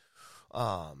coming.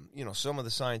 Some of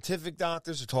the scientific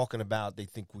doctors are talking about they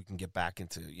think we can get back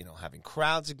into, having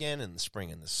crowds again in the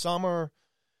spring and the summer,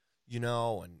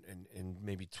 and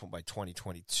maybe by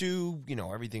 2022,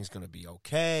 everything's going to be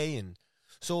okay. And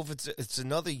so if it's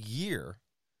another year,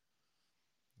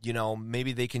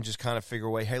 maybe they can just kind of figure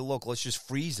a way, hey, look, let's just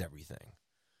freeze everything.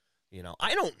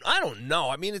 I don't know.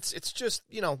 I mean, it's just,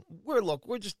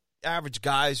 we're just average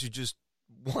guys who just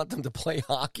want them to play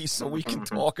hockey so we can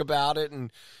talk about it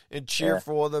and cheer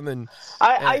for them.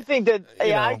 I think that,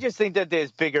 I just think that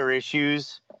there's bigger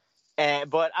issues.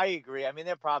 But I agree. I mean,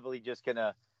 they're probably just going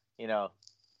to,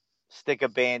 stick a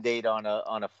Band-Aid on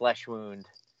a flesh wound,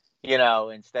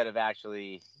 instead of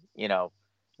actually,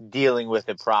 dealing with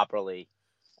it properly.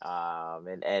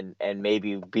 And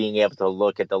maybe being able to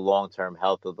look at the long-term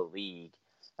health of the league.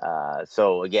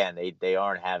 So again, they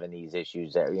aren't having these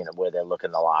issues that, where they're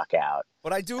looking to lock out.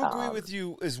 But I do agree with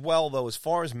you as well, though, as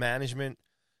far as management,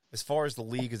 as far as the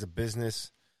league as a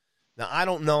business. Now, I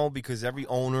don't know, because every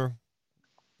owner,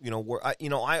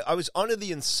 I was under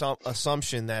the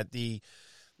assumption that the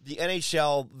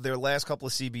NHL, their last couple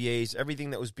of CBAs,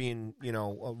 everything that was being,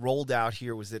 rolled out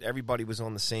here was that everybody was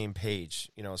on the same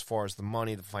page, as far as the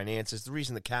money, the finances. The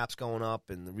reason the cap's going up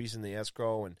and the reason the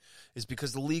escrow is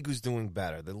because the league was doing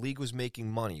better. The league was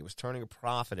making money. It was turning a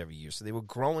profit every year. So they were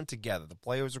growing together. The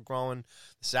players were growing.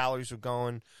 The salaries were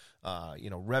going.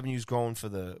 Revenue's growing for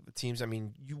the teams. I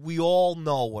mean, we all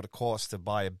know what it costs to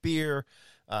buy a beer,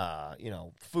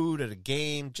 food at a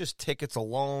game, just tickets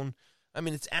alone. I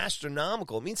mean, it's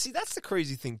astronomical. I mean, see, that's the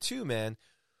crazy thing, too, man.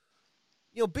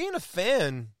 Being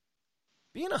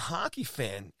a hockey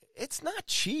fan, it's not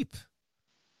cheap,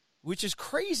 which is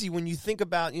crazy when you think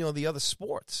about, the other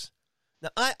sports. Now,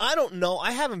 I don't know.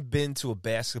 I haven't been to a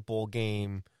basketball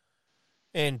game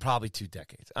in probably 2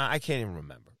 decades. I can't even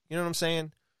remember. You know what I'm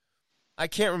saying? I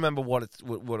can't remember what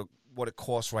it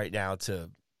costs right now to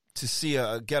see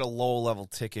get a low-level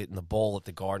ticket in the bowl at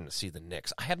the Garden to see the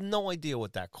Knicks. I have no idea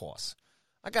what that costs.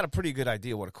 I got a pretty good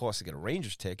idea what it costs to get a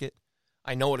Rangers ticket.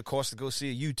 I know what it costs to go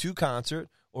see a U2 concert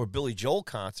or a Billy Joel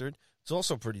concert. It's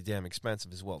also pretty damn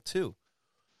expensive as well, too.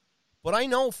 But I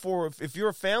know if you're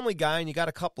a family guy and you got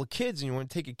a couple of kids and you want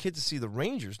to take your kids to see the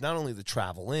Rangers, not only the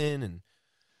travel in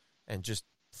and just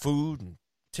food and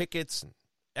tickets and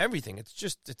everything,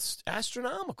 it's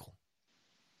astronomical,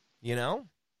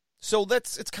 So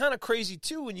it's kind of crazy,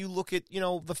 too, when you look at,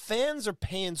 the fans are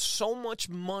paying so much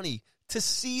money to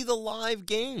see the live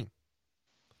game.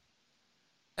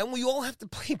 And we all have to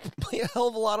pay a hell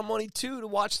of a lot of money, too, to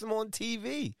watch them on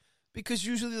TV, because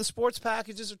usually the sports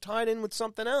packages are tied in with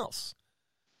something else.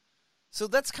 So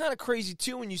that's kind of crazy,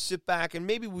 too, when you sit back, and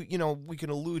maybe we can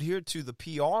allude here to the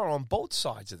PR on both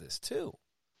sides of this, too.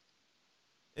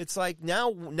 It's like now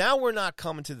we're not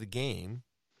coming to the game,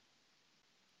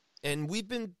 and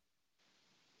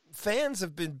fans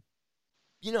have been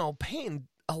paying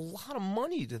a lot of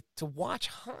money to watch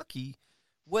hockey,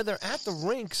 whether at the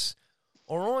rinks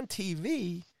or on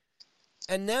TV.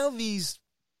 And now these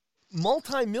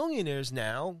multimillionaires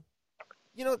now,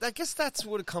 I guess that's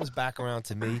what it comes back around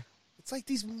to me. It's like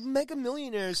these mega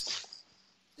millionaires,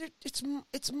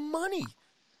 it's money.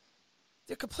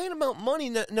 They're complaining about money.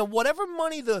 Now, whatever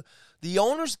money the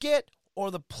owners get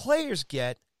or the players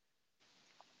get,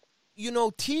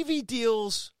 TV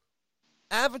deals,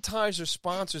 advertisers,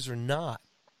 sponsors or not,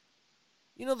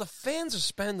 the fans are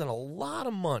spending a lot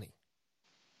of money.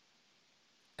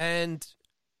 And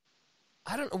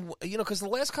I don't know, because the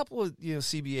last couple of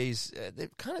CBAs, they're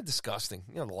kind of disgusting.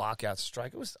 The lockout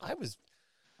strike.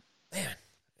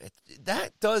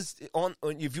 That does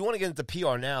if you want to get into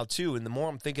PR now too. And the more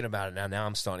I'm thinking about it now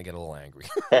I'm starting to get a little angry.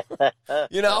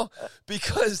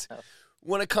 Because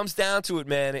when it comes down to it,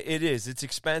 man, it's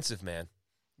expensive, man.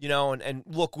 And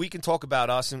look, we can talk about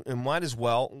us and might as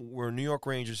well. We're a New York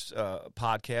Rangers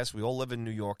podcast. We all live in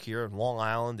New York here in Long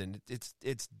Island, and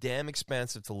it's damn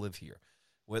expensive to live here,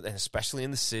 and especially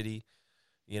in the city,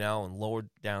 and lower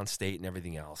downstate and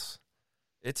everything else.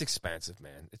 It's expensive,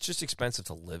 man. It's just expensive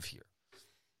to live here.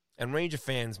 And Ranger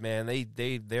fans, man,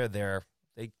 they're there.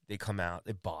 They come out,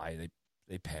 they buy,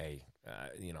 they pay,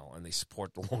 and they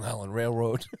support the Long Island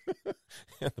Railroad,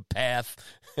 and the path,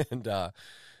 and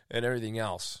everything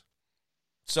else.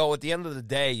 So at the end of the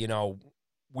day,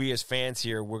 we as fans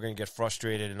here, we're going to get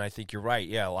frustrated, and I think you're right.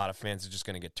 Yeah, a lot of fans are just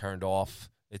going to get turned off.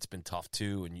 It's been tough,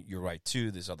 too, and you're right,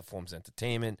 too. There's other forms of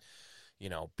entertainment,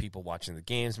 people watching the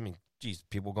games. I mean, geez,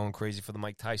 people going crazy for the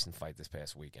Mike Tyson fight this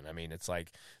past weekend. I mean, it's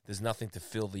like there's nothing to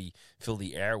fill the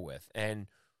air with. And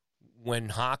when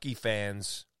hockey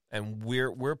fans, and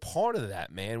we're part of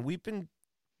that, man, we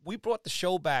brought the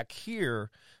show back here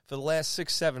for the last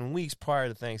 6-7 weeks prior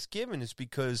to Thanksgiving. It's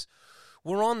because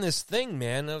we're on this thing,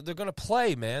 man. They're going to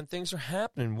play, man. Things are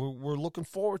happening. We're looking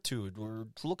forward to it. We're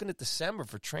looking at December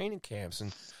for training camps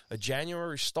and a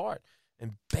January start.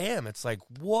 And bam, it's like,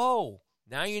 whoa.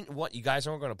 Now you guys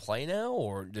aren't going to play now,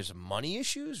 or there's money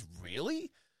issues,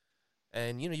 really?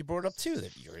 And you brought it up too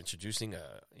that you're introducing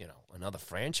another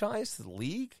franchise to the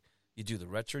league. You do the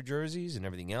retro jerseys and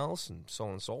everything else, and so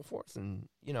on and so forth. And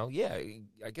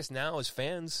I guess now as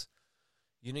fans,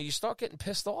 you start getting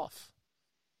pissed off,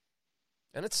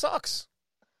 and it sucks.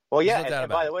 Well, yeah. And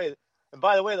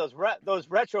by the way, those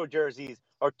retro jerseys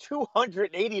are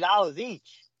 $280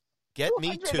 each. Get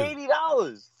me two.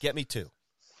 $280. Get me two.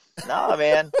 No,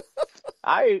 man.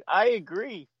 I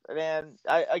agree, man.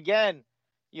 Again,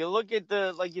 you look at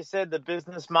like you said, the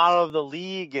business model of the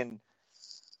league, and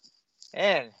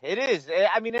it is.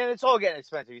 I mean, and it's all getting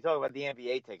expensive. You talk about the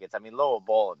NBA tickets. I mean, lower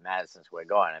bowl at Madison Square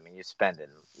Garden. I mean, you're spending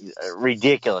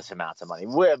ridiculous amounts of money,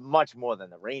 much more than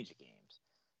the Ranger games.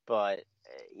 But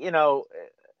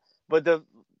but the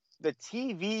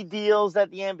TV deals that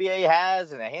the NBA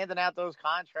has, and they're handing out those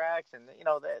contracts, and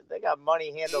they got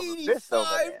money hand over fist over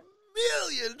there. $85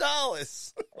 million.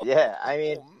 Yeah, I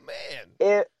mean, man.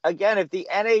 If the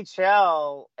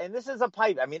NHL, and this is a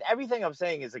pipe. I mean, everything I'm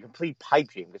saying is a complete pipe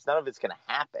dream because none of it's going to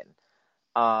happen.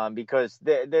 Because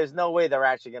there's no way they're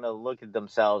actually going to look at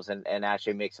themselves and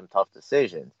actually make some tough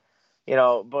decisions.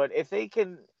 But if they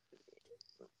can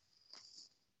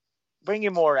bring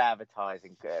in more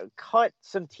advertising, cut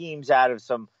some teams out of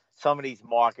some of these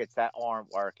markets that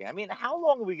aren't working. I mean, how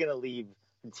long are we going to leave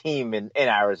the team in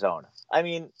Arizona? I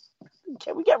mean,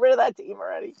 can we get rid of that team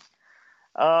already?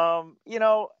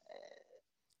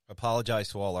 Apologize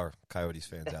to all our Coyotes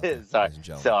fans out there, ladies and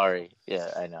gentlemen. Sorry. Yeah,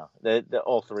 I know. The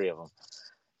all three of them.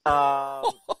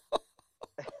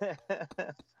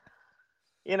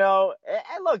 And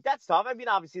look, that's tough. I mean,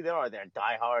 obviously there are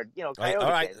diehard, Coyote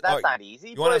fans. That's not easy.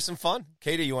 You want to have some fun,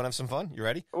 Katie? You want to have some fun? You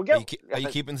ready? Are you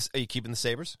keeping the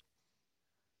Sabres?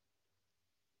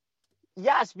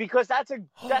 Yes, because that's a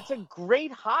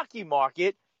great hockey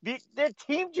market. Their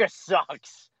team just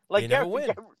sucks. Like, they never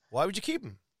win. Why would you keep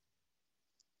them?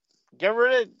 Get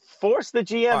rid of, force the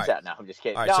GMs out. No, I'm just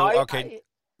kidding. All right,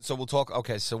 so we'll talk.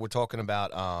 Okay, so we're talking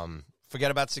about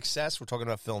forget about success. We're talking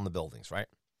about filling the buildings, right?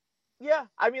 Yeah,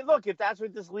 I mean, look, if that's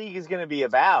what this league is going to be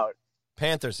about.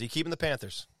 Panthers. Are you keeping the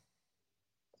Panthers?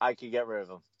 I could get rid of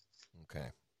them.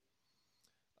 Okay.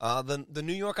 The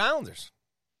New York Islanders.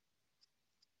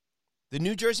 The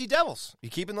New Jersey Devils. You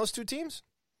keeping those two teams?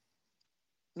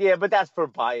 Yeah, but that's for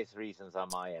bias reasons on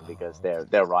my end because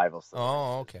they're rivals.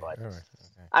 Oh, okay. But, all right.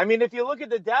 Okay. I mean, if you look at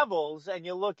the Devils and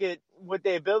you look at what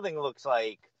their building looks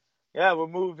like, yeah, we're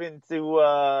moving to,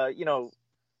 where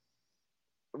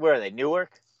are they?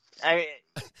 Newark? I mean,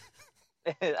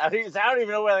 I don't even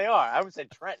know where they are. I would say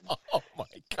Trenton. Oh, my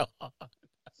God.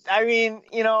 I mean,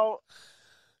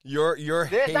 Your It's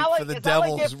hate not like- for the it's not like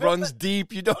Devils they're runs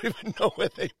deep. You don't even know where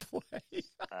they play.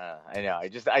 I know.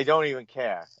 I don't even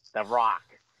care. The Rock.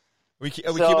 Are we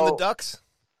keeping the So- Ducks?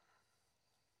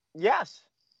 Yes.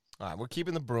 All right, we're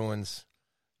keeping the Bruins.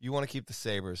 You want to keep the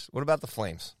Sabres. What about the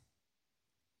Flames?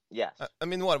 Yes. I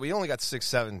mean, what? We only got 6,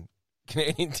 7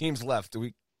 Canadian teams left. Do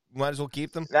we might as well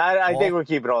keep them? I All? think we're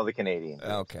keeping all the Canadian teams.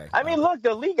 Okay. I mean, look,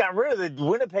 the league got rid of the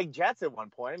Winnipeg Jets at one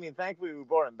point. I mean, thankfully we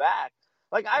brought them back.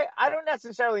 Like, I don't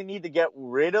necessarily need to get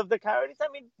rid of the Coyotes. I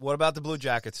mean, What about the Blue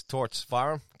Jackets? Torts,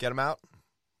 fire them, get them out.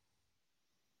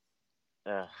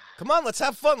 Come on, let's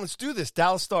have fun. Let's do this.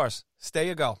 Dallas Stars, stay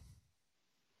or go.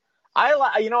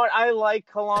 you know what? I like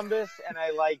Columbus and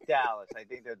I like Dallas. I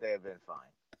think that they have been fine.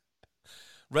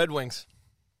 Red Wings,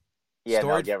 Yeah,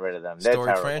 Storied- no, get rid of them. They're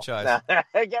storied terrible. franchise.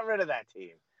 No, get rid of that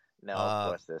team. No, of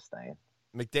course they're staying.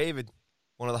 McDavid,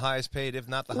 one of the highest paid, if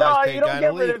not the No, highest you paid don't guy in get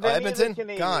the rid league. of any of the Edmonton,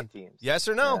 Canadian gone. teams. Yes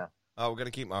or no? Yeah. Oh, we're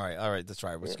gonna keep. All right. That's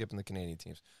right. We're skipping the Canadian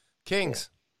teams. Kings,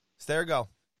 stay or go.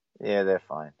 Yeah, they're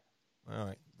fine. All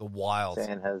right. The Wild,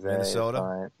 San Jose, Minnesota?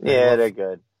 fine. They Yeah, love- they're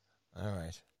good. All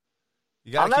right.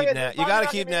 You I'm gotta not keep. gonna- You I'm gotta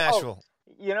not keep gonna- Nashville.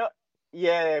 You know,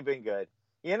 yeah, they've been good.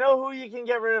 You know who you can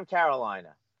get rid of?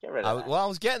 Carolina. Get rid of that. I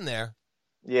was getting there.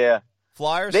 Yeah,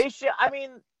 Flyers. they should. I mean,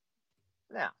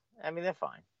 no, they're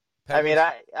fine. I mean,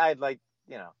 Penguins,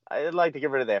 I'd like to get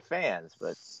rid of their fans,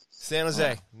 but San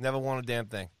Jose never won a damn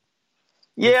thing.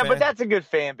 yeah, fan? but that's a good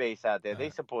fan base out there. They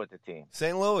Alright. support the team.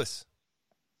 St. Louis,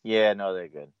 Yeah, no, they're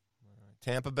good.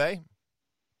 Tampa Bay.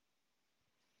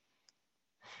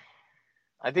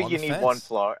 I think On you the need fence. one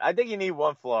Florida. I think you need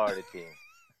one Florida team.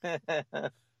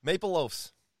 Maple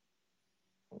Loafs.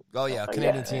 Oh yeah, Oh,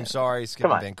 Canadian yeah, team. yeah. Sorry, skipping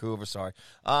Come on. Vancouver. Sorry.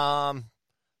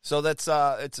 So that's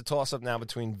it's a toss up now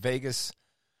between Vegas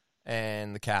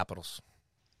and the Capitals.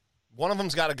 One of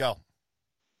them's got to go.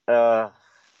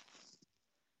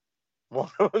 One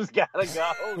of them's got to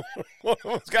go. One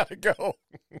of them's got to go.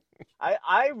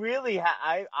 I really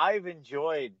I've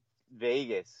enjoyed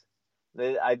Vegas.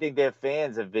 I think their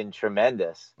fans have been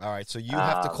tremendous. All right, so you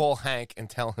have to call Hank and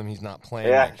tell him he's not playing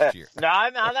Yeah. next year. No,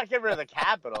 I'm not getting rid of the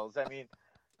Capitals. I mean,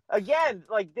 again,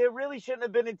 like there really shouldn't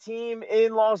have been a team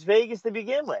in Las Vegas to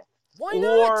begin with. Why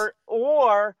not?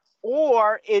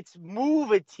 Or it's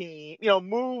move a team,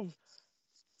 move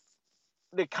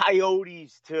the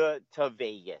Coyotes to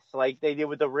Vegas like they did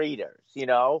with the Raiders,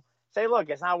 Say, look,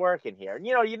 it's not working here. And,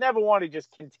 you never want to just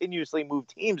continuously move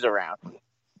teams around.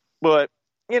 But,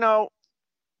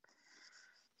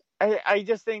 I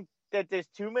just think that there's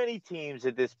too many teams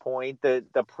at this point. The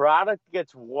product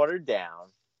gets watered down.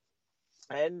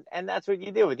 And that's what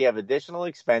you do. You have additional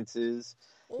expenses.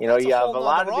 Well, that's you have whole a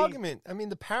lot nother of these- argument. I mean,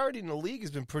 the parity in the league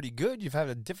has been pretty good. You've had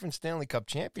a different Stanley Cup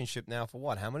championship now for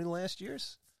what? How many last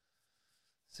years?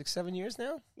 6, 7 years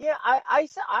now? Yeah, I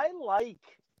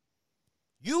like.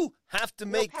 You have to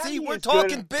make. parity See, we're is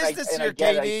talking good, business and I here,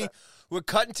 get KD. We're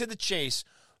cutting to the chase.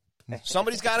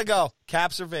 Somebody's got to go.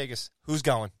 Caps or Vegas? Who's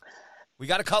going? We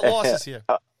got to cut losses here.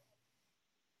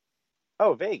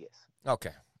 Oh, Vegas. Okay.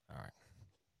 All right.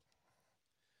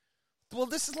 Well,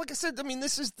 this is like I said. I mean,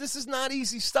 this is not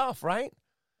easy stuff, right?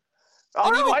 Oh,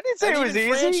 And no, even- I didn't say and it was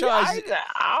even easy. franchise-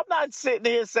 I'm not sitting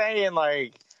here saying,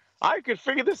 like, I could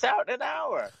figure this out in an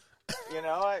hour.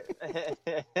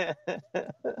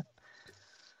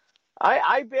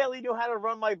 I barely knew how to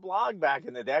run my blog back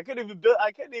in the day. I couldn't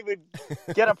even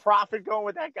get a profit going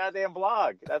with that goddamn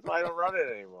blog. That's why I don't run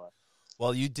it anymore.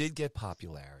 Well, you did get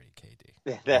popularity,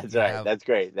 KD. That's You right. have That's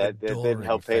great. That didn't adoring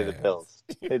help pay the fans. bills.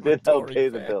 You It have did help adoring pay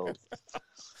the fans. bills.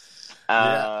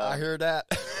 Yeah, I heard that.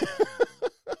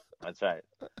 That's right.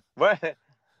 When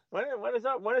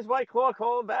is White Claw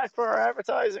calling back for our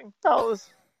advertising? Tell us.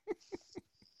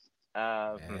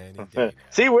 Any day now.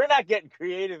 See, we're not getting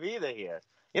creative either here.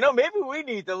 Maybe we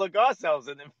need to look ourselves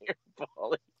in the mirror,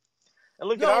 Paulie, and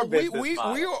look at our business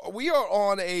model. we are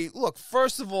on a look.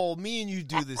 First of all, me and you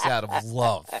do this out of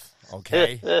love.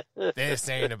 Okay, this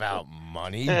ain't about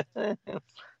money.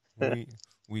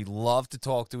 We love to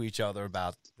talk to each other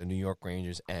about the New York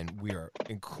Rangers, and we are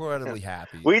incredibly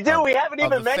happy. We do. of- We haven't of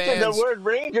even the mentioned the fans word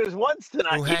Rangers once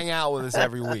tonight. who hang out with us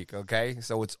every week, okay?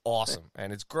 So it's awesome,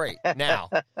 and it's great. Now,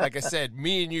 like I said,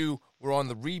 me and you were on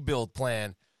the rebuild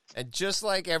plan, and just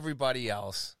like everybody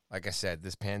else, like I said,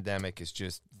 this pandemic has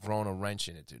just thrown a wrench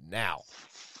in it. Dude. Now,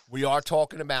 we are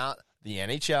talking about the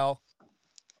NHL,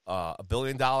 a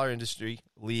billion-dollar industry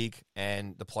league,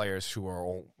 and the players who are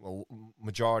all,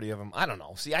 majority of them, I don't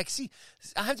know. See, I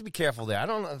have to be careful there. I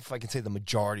don't know if I can say the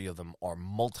majority of them are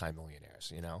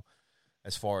multimillionaires,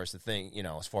 as far as the thing,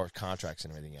 as far as contracts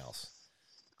and everything else.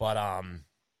 But,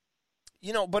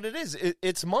 but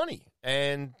it's money.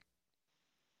 And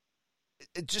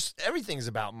it just everything's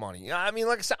about money. I mean,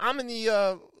 like I said, I'm in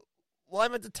the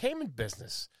live entertainment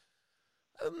business.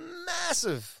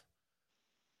 Massive.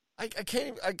 I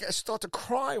can't even, I start to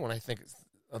cry when I think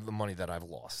of the money that I've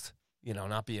lost,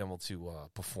 not being able to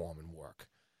perform and work,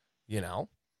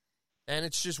 and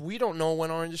it's just, we don't know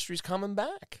when our industry's coming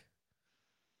back,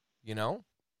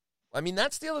 I mean,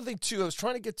 that's the other thing too. I was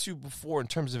trying to get to before in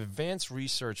terms of advanced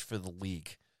research for the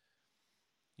league,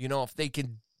 if they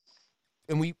can,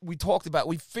 and we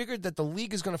figured that the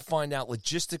league is going to find out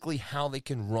logistically how they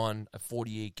can run a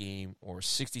 48 game or a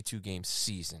 62 game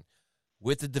season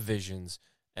with the divisions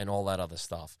and all that other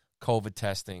stuff. COVID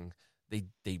testing,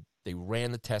 they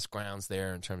ran the test grounds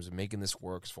there in terms of making this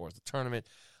work as far as the tournament.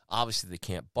 Obviously, they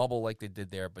can't bubble like they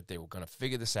did there, but they were going to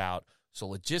figure this out. So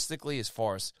logistically, as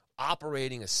far as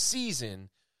operating a season,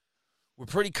 we're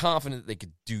pretty confident that they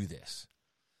could do this.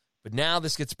 But now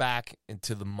this gets back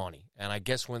into the money. And I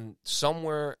guess when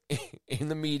somewhere in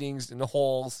the meetings, in the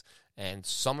halls, and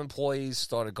some employees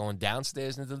started going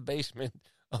downstairs into the basement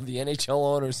of the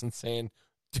NHL owners and saying,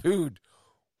 dude,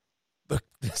 the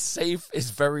safe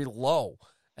is very low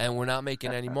and we're not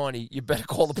making any money, you better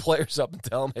call the players up and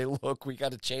tell them, hey, look, we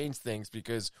got to change things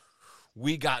because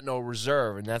we got no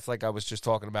reserve. And that's like I was just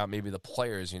talking about, maybe the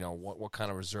players, what kind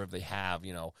of reserve they have,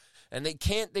 and they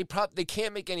can't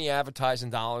make any advertising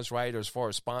dollars, right, or as far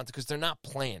as sponsors, because they're not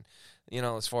playing,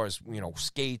 as far as,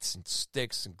 skates and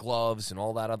sticks and gloves and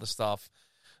all that other stuff,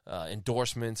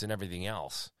 endorsements and everything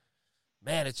else.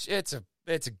 Man, it's a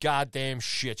goddamn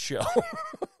shit show.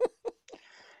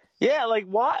 Yeah,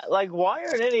 why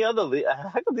aren't any other league?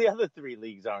 How come the other three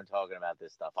leagues aren't talking about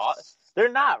this stuff? They're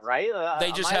not, right?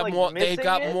 They just have more. They've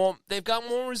got more. They've got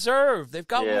more reserve. They've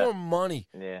got more money.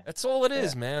 Yeah, that's all it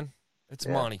is, man. It's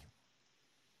money.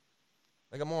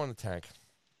 They got more in the tank.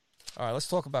 All right, let's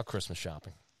talk about Christmas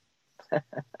shopping. I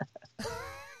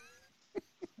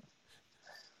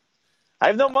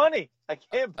have no money. I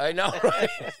can't. I know, right?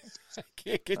 I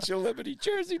can't get your Liberty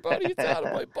jersey, buddy. It's out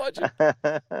of my budget.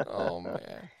 Oh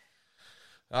man.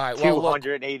 All right, well,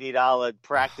 $280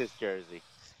 practice jersey.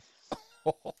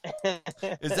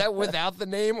 Is that without the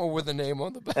name or with the name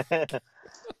on the back?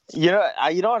 You know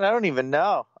what? I don't even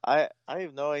know. I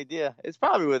have no idea. It's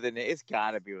probably with a name. It's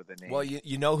got to be with a name. Well,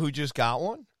 you know who just got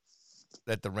one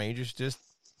that the Rangers just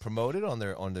promoted on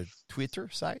their Twitter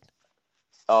site?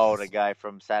 Oh, the guy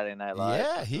from Saturday Night Live.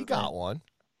 Yeah, he got one.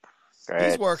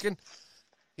 Great. He's working.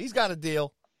 He's got a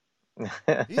deal.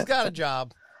 He's got a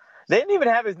job. They didn't even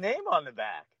have his name on the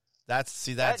back. That's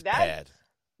bad.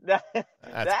 That's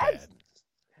bad.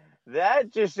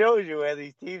 That just shows you where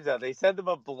these teams are. They sent them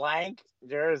a blank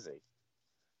jersey.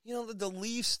 The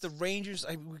Leafs, the Rangers,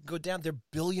 we go down. They're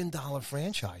billion-dollar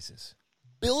franchises.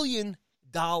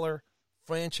 Billion-dollar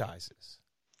franchises.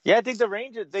 Yeah, I think the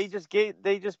Rangers, they just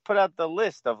put out the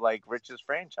list of richest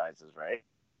franchises, right?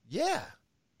 Yeah.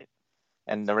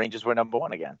 And the Rangers were number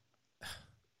one again.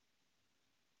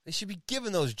 They should be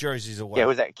giving those jerseys away. Yeah,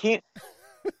 was that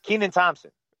Keenan Thompson?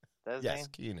 That his name?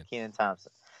 Keenan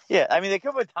Thompson. Yeah, I mean, they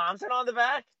could put Thompson on the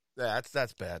back. Yeah,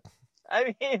 that's bad.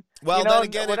 I mean, well, then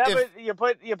again, whatever you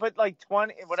put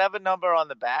 20, whatever number on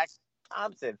the back,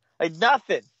 Thompson,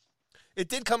 nothing. It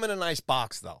did come in a nice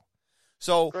box, though.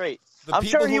 So great. I'm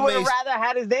sure he would have rather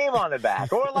had his name on the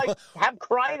back, or have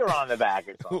Kreider on the back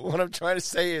or something. What I'm trying to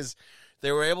say is,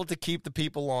 they were able to keep the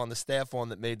people on the staff on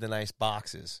that made the nice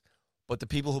boxes, but the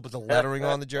people who put the lettering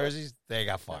on the jerseys, they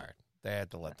got fired. They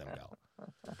had to let them go.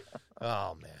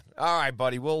 Oh man! All right,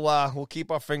 buddy. We'll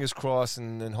keep our fingers crossed,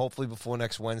 and hopefully before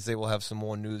next Wednesday we'll have some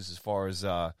more news as far as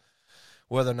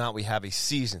whether or not we have a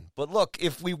season. But look,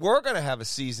 if we were going to have a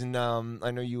season, I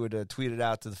know you would tweet it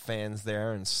out to the fans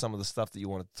there and some of the stuff that you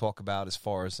wanted to talk about as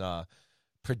far as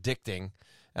predicting,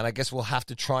 and I guess we'll have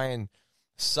to try and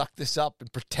suck this up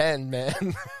and pretend,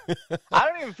 man. I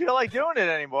don't even feel like doing it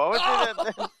anymore.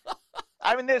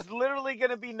 I mean, there's literally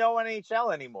going to be no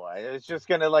NHL anymore. It's just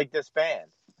going to disband.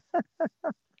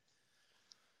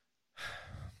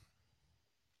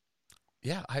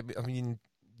 Yeah, I mean,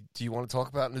 do you want to talk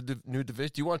about the new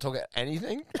division? Do you want to talk about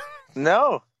anything?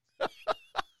 No.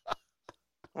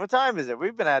 What time is it?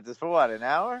 We've been at this for what, an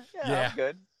hour? Yeah. I'm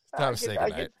good. Time to say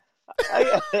goodnight.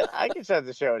 I can shut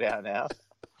the show down now.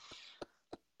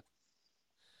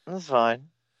 That's fine.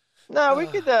 No, we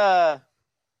could.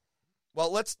 Well,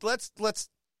 let's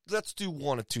do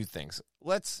one of two things.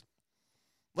 Let's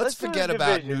forget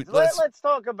about new. Let's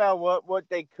talk about what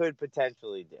they could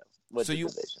potentially do with the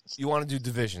divisions. You want to do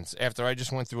divisions after I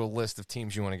just went through a list of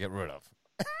teams you want to get rid of?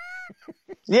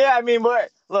 Yeah, I mean,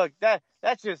 look,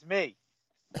 that's just me.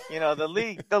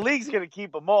 The league's going to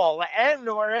keep them all, and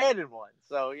we're adding one.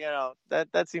 So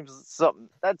that seems something.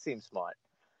 That seems smart.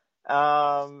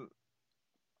 But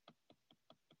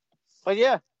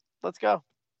yeah, let's go.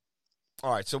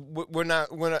 All right, so we're not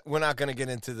going to get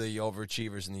into the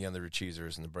overachievers and the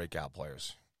underachievers and the breakout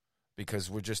players because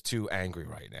we're just too angry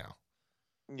right now.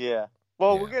 Yeah.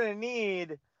 Well, Yeah. we're gonna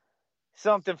need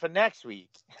something for next week.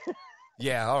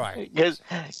 Yeah. All right. Because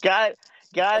God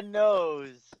knows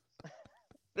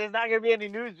there's not gonna be any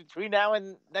news between now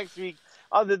and next week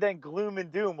other than gloom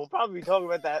and doom. We'll probably be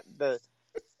talking about the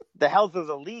health of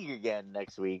the league again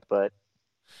next week, but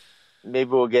maybe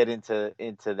we'll get into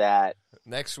that.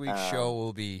 Next week's show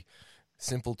will be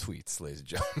simple tweets, ladies and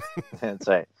gentlemen. That's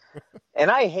right.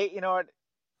 And I hate, what,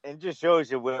 it just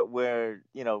shows you we're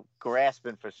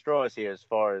grasping for straws here as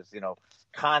far as,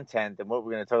 content and what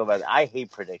we're going to talk about. I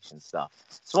hate prediction stuff.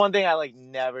 It's one thing I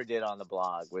never did on the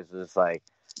blog, was just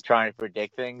trying to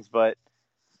predict things. But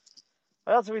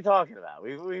what else are we talking about?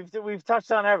 We've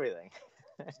touched on everything.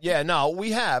 Yeah, no,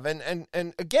 we have. And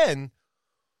again,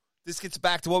 this gets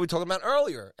back to what we talked about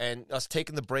earlier, and us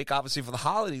taking the break, obviously, for the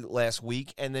holiday last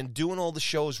week, and then doing all the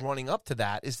shows running up to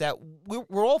that, is that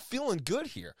we're all feeling good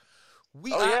here.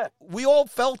 We all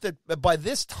felt that by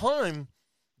this time,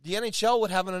 the NHL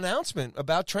would have an announcement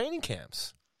about training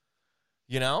camps,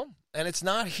 and it's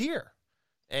not here.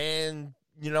 And,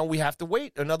 we have to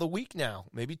wait another week now,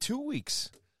 maybe 2 weeks.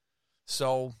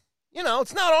 So,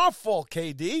 it's not our fault,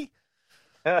 KD.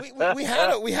 We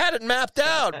had it mapped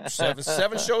out.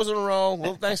 Seven shows in a row,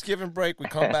 little Thanksgiving break. We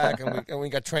come back and we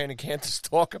got training camp to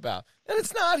talk about, and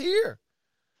it's not here.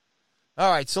 All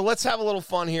right, so let's have a little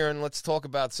fun here and let's talk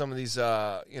about some of these,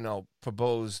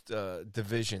 proposed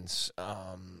divisions.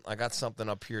 I got something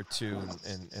up here too,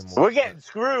 and we're getting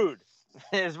screwed.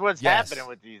 Is what's happening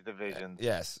with these divisions.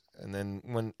 Yes, and then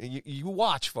when you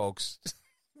watch, folks,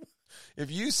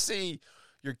 if you see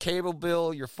your cable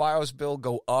bill, your Fios bill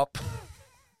go up.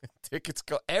 Tickets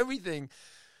go, everything.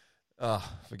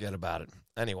 Forget about it.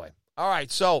 Anyway, all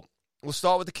right. So we'll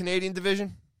start with the Canadian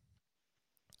division.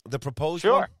 The proposed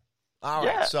one. All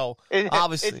right. So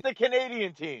obviously, it's the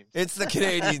Canadian teams. It's the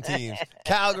Canadian teams: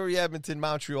 Calgary, Edmonton,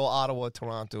 Montreal, Ottawa,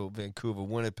 Toronto, Vancouver,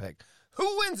 Winnipeg.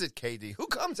 Who wins it, KD? Who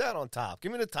comes out on top?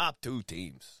 Give me the top two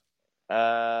teams.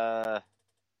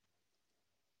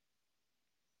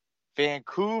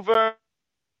 Vancouver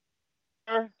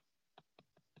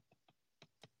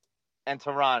and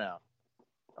Toronto.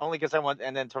 Only because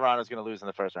and then Toronto's going to lose in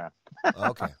the first round.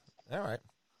 Okay. All right.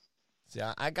 See,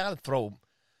 I gotta throw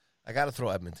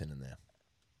Edmonton in there.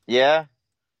 Yeah.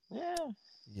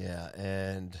 Yeah,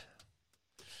 and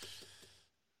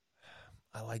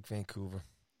I like Vancouver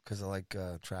because I like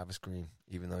Travis Green,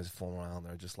 even though he's a former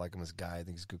Islander. I just like him as a guy. I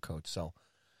think he's a good coach. So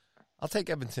I'll take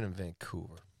Edmonton and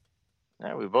Vancouver.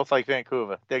 Yeah, we both like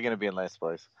Vancouver. They're going to be in last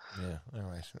place. Yeah, all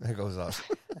right. There goes us.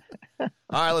 All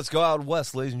right, let's go out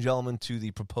west, ladies and gentlemen, to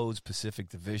the proposed Pacific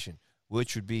Division,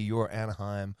 which would be your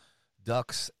Anaheim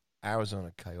Ducks,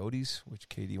 Arizona Coyotes, which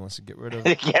KD wants to get rid of.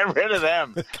 Get rid of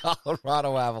them. The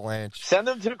Colorado Avalanche. Send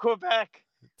them to Quebec.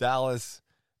 Dallas,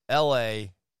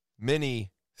 L.A.,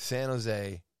 Mini, San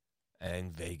Jose,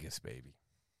 and Vegas, baby.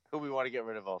 Who we want to get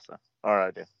rid of also. All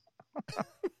right, dude.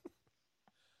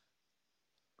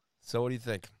 So what do you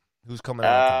think? Who's coming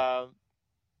out?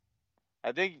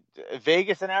 I think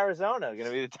Vegas and Arizona are going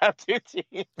to be the top two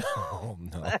teams. Oh,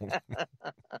 no.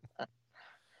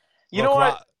 You know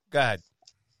what? Go ahead.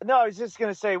 No, I was just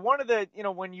going to say, one of the,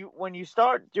 when you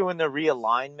start doing the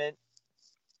realignment,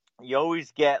 you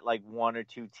always get one or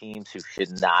two teams who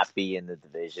should not be in the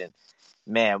division.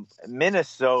 Man,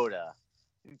 Minnesota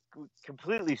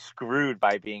completely screwed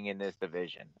by being in this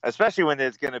division, especially when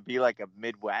there's going to be a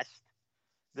Midwest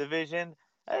division.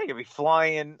 I think it'd be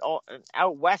flying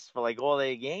out west for all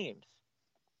their games.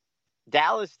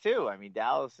 Dallas too. I mean,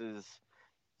 Dallas is,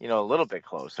 a little bit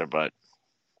closer, but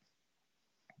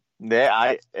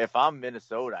if I'm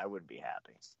Minnesota, I would be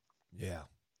happy. Yeah.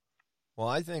 Well,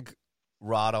 I think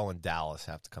Rado and Dallas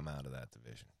have to come out of that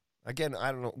division. Again,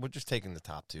 I don't know. We're just taking the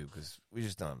top two because we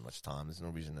just don't have much time. There's no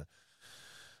reason to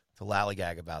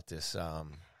lollygag about this.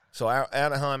 So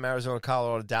Anaheim, Arizona,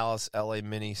 Colorado, Dallas, L.A.,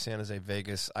 Mini, San Jose,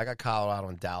 Vegas. I got Colorado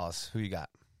and Dallas. Who you got?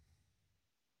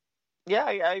 Yeah,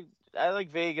 I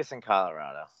like Vegas and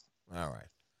Colorado. All right.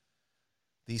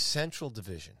 The Central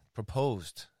Division,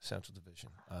 proposed Central Division.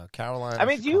 Carolina. I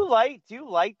mean, do you like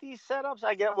these setups?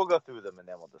 We'll go through them and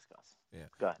then we'll discuss. Yeah.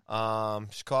 Go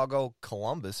ahead. Chicago,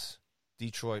 Columbus,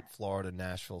 Detroit, Florida,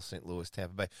 Nashville, St. Louis,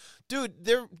 Tampa Bay. Dude,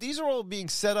 these are all being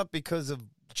set up because of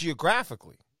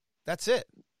geographically. That's it.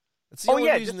 That's the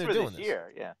only reason they're doing this.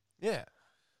 Year, yeah. Yeah.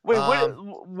 Wait,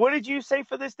 what did you say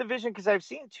for this division? Because I've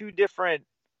seen two different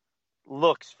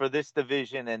looks for this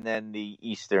division and then the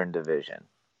Eastern Division.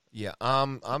 Yeah,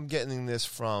 I'm getting this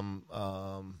from.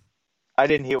 I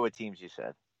didn't hear what teams you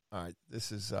said. All right,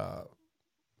 this is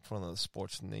from the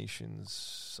Sports Nations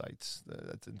sites.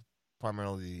 That's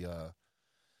primarily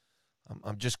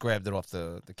I'm just grabbed it off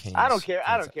the Canes. I don't care.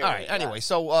 I don't care. All right. Anyway,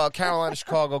 so Carolina,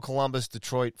 Chicago, Columbus,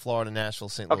 Detroit, Florida, Nashville,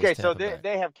 St. Louis. Okay, so Tampa Bay.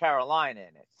 they have Carolina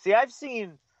in it. See, I've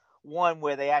seen one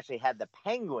where they actually had the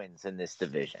Penguins in this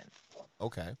division.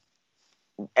 Okay.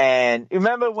 And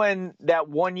remember when that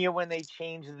one year when they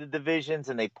changed the divisions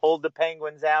and they pulled the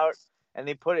Penguins out and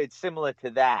they put it similar to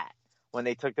that when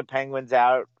they took the Penguins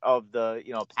out of the,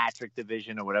 Patrick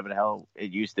division or whatever the hell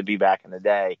it used to be back in the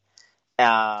day.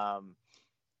 And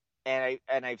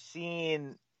I've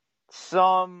seen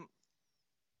some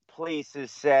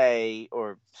places say,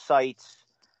 or sites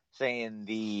saying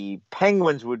the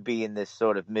Penguins would be in this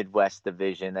sort of Midwest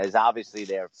division, as obviously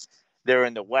they're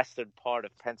in the western part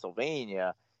of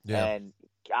Pennsylvania, and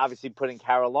obviously putting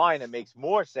Carolina makes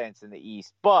more sense in the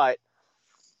East. But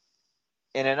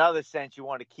in another sense, you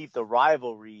want to keep the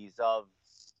rivalries of,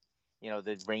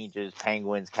 the Rangers,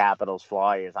 Penguins, Capitals,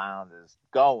 Flyers, Islanders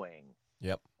going.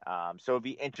 Yep. So it'd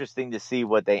be interesting to see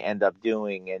what they end up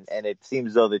doing. And it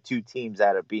seems though the two teams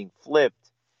that are being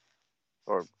flipped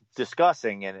or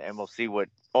discussing, and we'll see what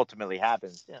ultimately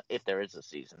happens if there is a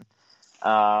season,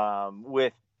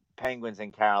 with Penguins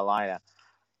and Carolina.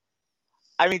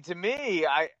 I mean, to me,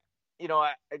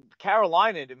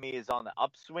 Carolina to me is on the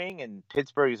upswing and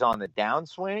Pittsburgh is on the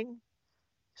downswing.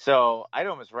 So I'd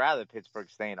almost rather Pittsburgh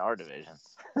stay in our division.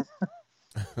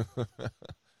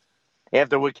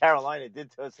 After what Carolina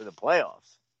did to us in the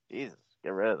playoffs. Jesus,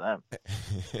 get rid of them.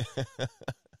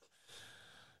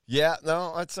 Yeah,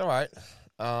 no, that's all right.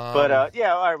 But, all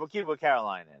right, we'll keep with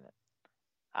Carolina in it.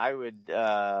 I would,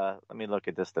 let me look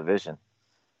at this division.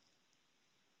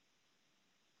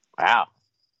 Wow.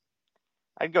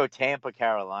 I'd go Tampa,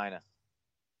 Carolina.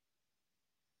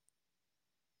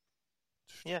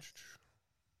 Yeah.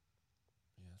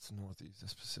 Yeah, it's Northeast,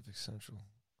 that's Pacific Central.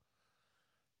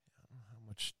 I don't know how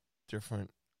much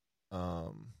different.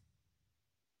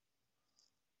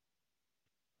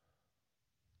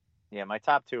 Yeah, my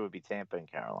top two would be Tampa and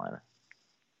Carolina.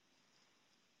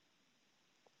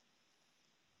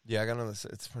 Yeah, I got another.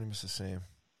 It's pretty much the same.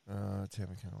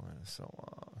 Tampa, Carolina. So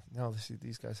now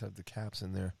these guys have the Caps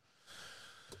in there.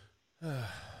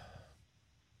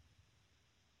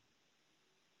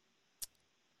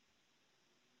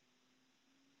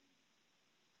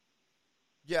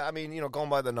 Yeah, I mean, going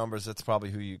by the numbers, that's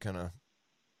probably who you kind of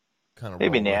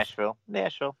maybe roll Nashville. with.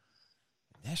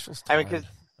 Nashville's tired.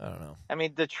 I don't know. I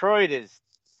mean, Detroit is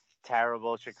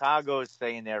terrible. Chicago is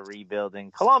saying they're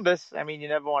rebuilding. Columbus, I mean, you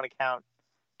never want to count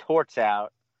Torts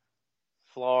out.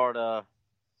 Florida,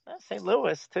 St.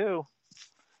 Louis too.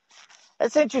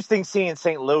 It's interesting seeing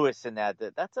St. Louis in that.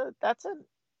 That's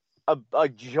a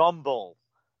jumble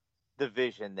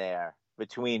division there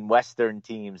between Western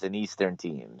teams and Eastern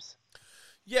teams.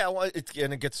 Yeah, well,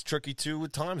 it gets tricky too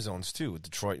with time zones too, with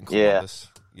Detroit and Columbus.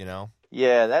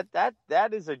 Yeah,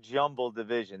 that is a jumble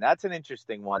division. That's an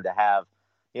interesting one to have.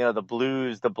 The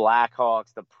Blues, the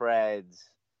Blackhawks, the Preds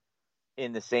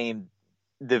in the same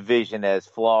division as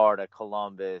Florida,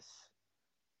 Columbus,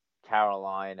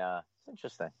 Carolina. It's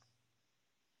interesting.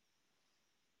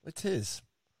 It is.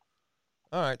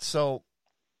 All right, so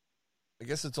I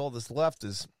guess it's all that's left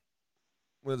is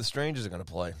where the Strangers are going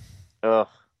to play. Ugh.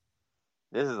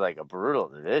 This is like a brutal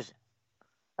division.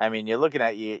 I mean, you're looking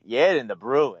at you adding the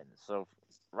Bruins, so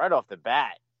right off the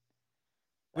bat,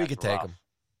 we could take them.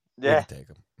 Yeah, we could take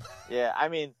them. Yeah, I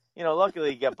mean,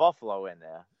 luckily you get Buffalo in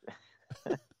there,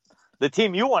 the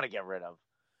team you want to get rid of.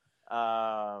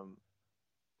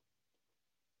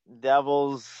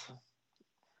 Devils,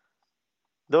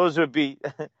 those would be.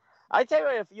 I tell you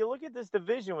what, if you look at this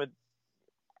division with,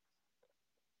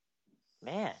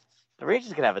 man, the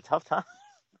Rangers could have a tough time.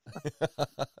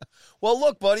 Well,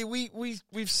 look, buddy,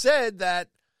 we've said that,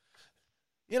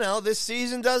 this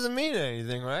season doesn't mean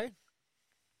anything, right?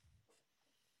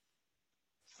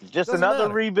 Just another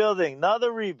rebuilding,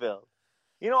 another rebuild.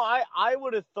 I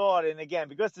would have thought, and again,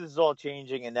 because this is all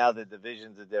changing and now the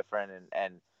divisions are different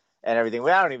and everything,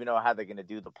 I don't even know how they're going to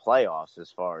do the playoffs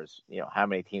as far as, how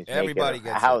many teams everybody make it.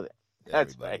 Gets how it.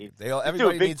 That's everybody. right.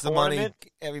 Everybody needs the money.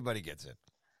 Everybody gets it.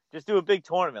 Just do a big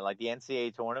tournament like the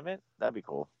NCAA tournament. That'd be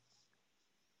cool.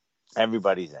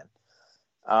 Everybody's in.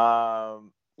 I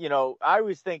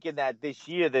was thinking that this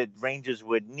year the Rangers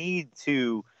would need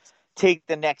to take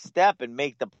the next step and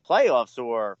make the playoffs,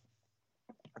 or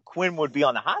Quinn would be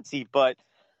on the hot seat. But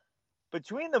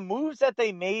between the moves that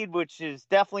they made, which is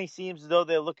definitely seems as though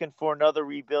they're looking for another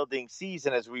rebuilding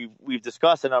season, as we've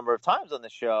discussed a number of times on the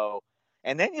show,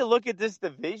 and then you look at this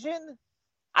division,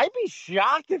 I'd be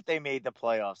shocked if they made the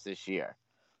playoffs this year.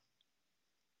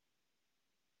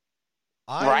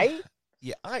 Right?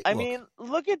 Yeah. I mean,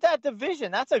 look at that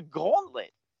division. That's a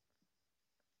gauntlet.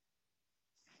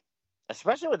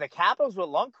 Especially with the Capitals with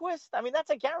Lundqvist. I mean, that's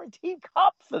a guaranteed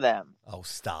cup for them. Oh,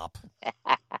 stop.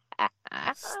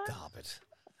 Stop it.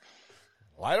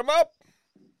 Light them up.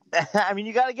 I mean,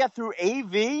 you got to get through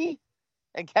AV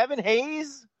and Kevin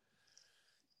Hayes.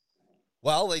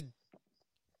 Well,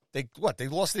 they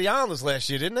lost to the Islanders last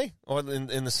year, didn't they? Or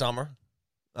in the summer.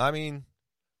 I mean,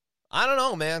 I don't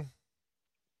know, man.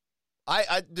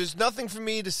 There's nothing for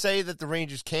me to say that the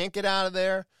Rangers can't get out of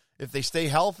there. If they stay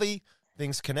healthy,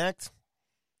 things connect.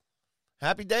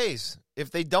 Happy days.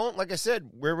 If they don't, like I said,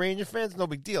 we're Ranger fans, no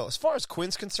big deal. As far as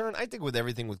Quinn's concerned, I think with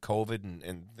everything with COVID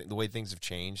and the way things have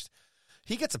changed,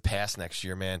 he gets a pass next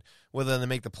year, man, whether they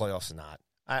make the playoffs or not.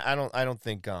 I don't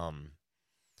think as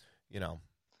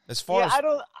far as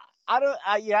I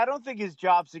don't think his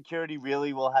job security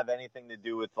really will have anything to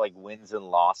do with like wins and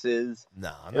losses.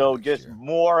 No, just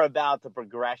more about the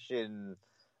progression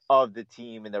of the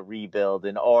team and the rebuild,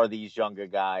 and are these younger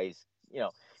guys,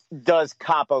 does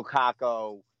Capo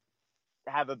Caco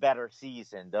have a better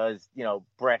season? Does,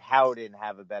 Brett Howden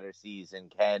have a better season?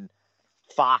 Can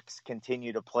Fox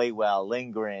continue to play well?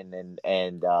 Lindgren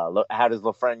and how does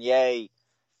Lafreniere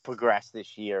progress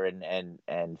this year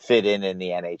and fit in the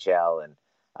NHL?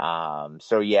 And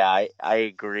so, yeah, I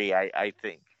agree. I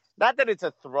think not that it's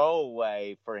a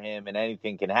throwaway for him and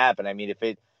anything can happen. I mean, if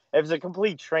it's a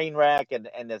complete train wreck and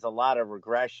there's a lot of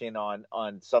regression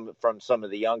from some of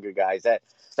the younger guys,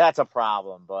 that's a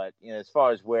problem. But as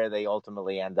far as where they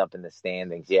ultimately end up in the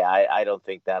standings, yeah, I don't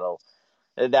think that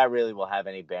really will have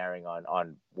any bearing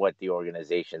on what the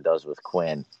organization does with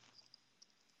Quinn.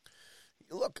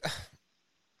 Look,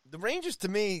 the Rangers, to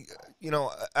me,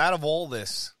 out of all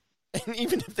this, and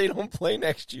even if they don't play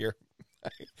next year,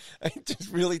 I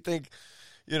just really think,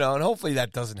 and hopefully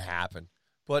that doesn't happen.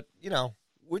 But,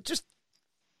 we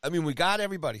got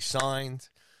everybody signed.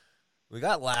 We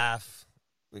got Laugh.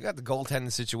 We got the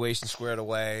goaltending situation squared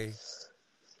away.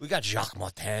 We got Jacques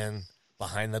Martin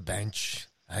behind the bench.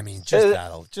 I mean,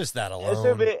 just that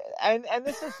alone. And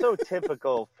this is so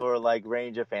typical for like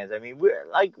Ranger fans. I mean,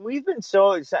 we've been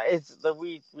so excited.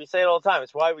 We say it all the time.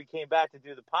 It's why we came back to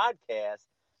do the podcast,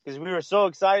 because we were so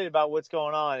excited about what's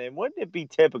going on. And wouldn't it be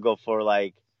typical for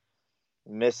like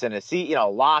missing a seat,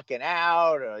 locking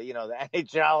out, or the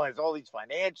NHL has all these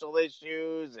financial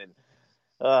issues, and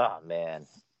oh man,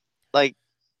 like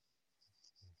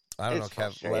I don't know,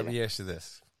 Kev. Let me ask you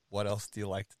this: what else do you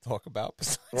like to talk about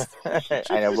besides?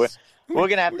 I know we're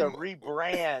gonna have to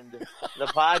rebrand the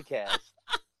podcast.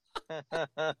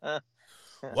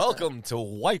 Welcome to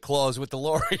White Claws with the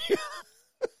Lori.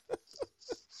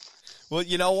 Well,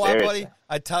 you know what, Seriously. buddy?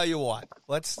 I tell you what.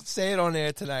 Let's say it on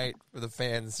air tonight for the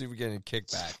fans and see if we get any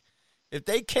kickback. If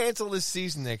they cancel this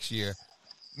season next year,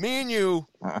 me and you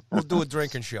will do a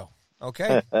drinking show.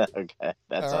 Okay? Okay.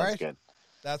 That sounds right? good.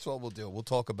 That's what we'll do. We'll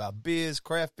talk about beers,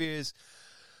 craft beers,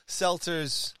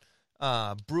 seltzers,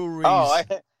 breweries. Oh,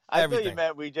 I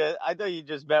thought you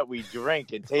just meant we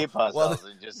drink and tape ourselves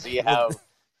and just see how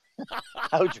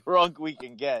drunk we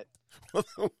can get.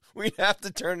 We'd have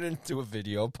to turn it into a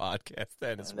video podcast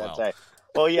then as well. That's right.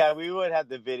 Well, yeah, we would have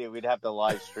the video. We'd have to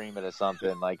live stream it or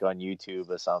something, like on YouTube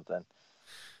or something.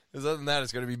 Because other than that,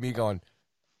 it's going to be me going,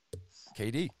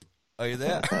 KD, are you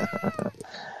there?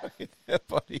 Yeah,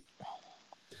 buddy.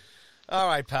 All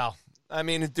right, pal. I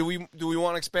mean, do we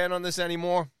want to expand on this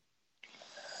anymore?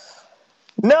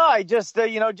 No, I just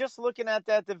just looking at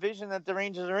that division that the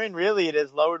Rangers are in, really, it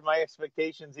has lowered my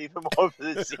expectations even more for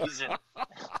this season.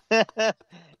 I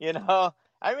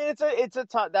mean,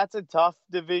 that's a tough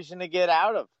division to get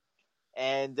out of,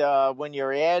 and when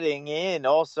you're adding in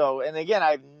also, and again,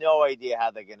 I have no idea how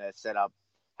they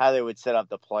would set up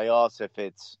the playoffs, if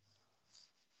it's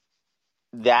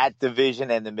that division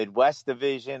and the Midwest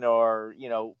division, or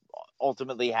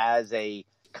ultimately has a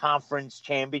conference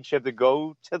championship to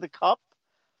go to the Cup,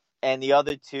 and the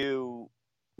other two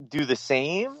do the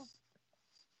same,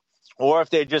 or if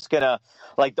they're just gonna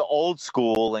like the old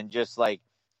school and just like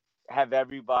have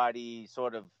everybody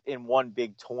sort of in one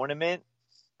big tournament,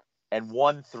 and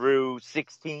 1 through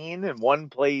 16, and one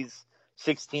plays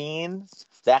 16,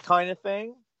 that kind of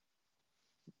thing.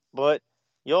 But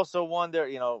you also wonder,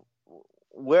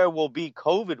 where will be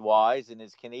COVID wise, and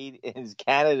is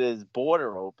Canada's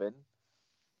border open?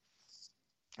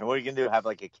 And what are you going to do? Have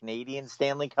like a Canadian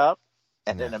Stanley Cup?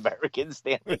 and an American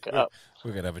Stanley Cup.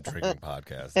 We're gonna have a drinking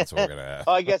podcast. That's what we're gonna have.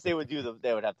 Oh, I guess they would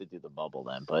have to do the bubble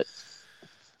then, but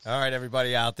all right,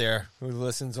 everybody out there who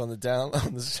listens on the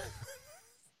download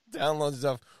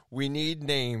stuff, we need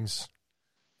names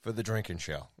for the drinking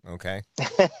show. Okay,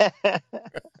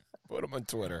 put them on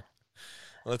Twitter.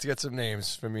 Let's get some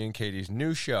names for me and Katie's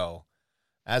new show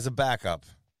as a backup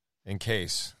in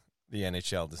case the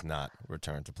NHL does not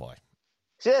return to play.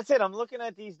 See, that's it. I'm looking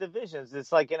at these divisions.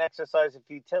 It's like an exercise in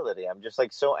futility. I'm just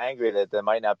like so angry that there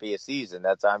might not be a season.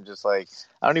 I'm just like,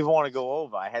 I don't even want to go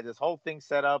over. I had this whole thing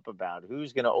set up about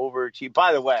who's going to overachieve.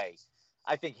 By the way,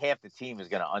 I think half the team is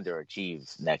going to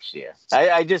underachieve next year.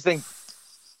 I just think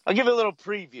I'll give you a little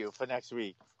preview for next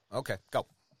week. Okay, go.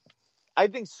 I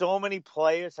think so many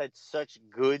players had such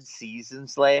good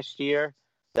seasons last year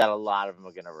that a lot of them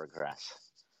are going to regress.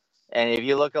 And if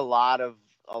you look, a lot of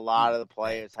the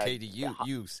players had. Katie,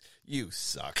 you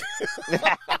suck.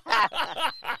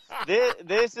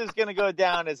 This is going to go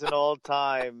down as an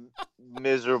all-time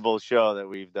miserable show that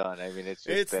we've done. I mean, it's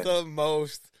the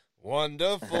most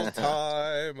wonderful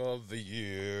time of the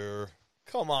year.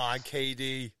 Come on,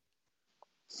 KD.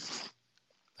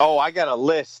 Oh, I got a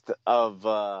list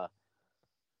of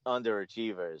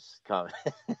underachievers coming.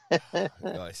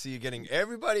 I see you getting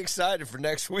everybody excited for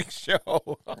next week's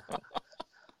show.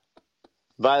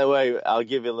 By the way, I'll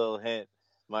give you a little hint.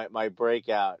 My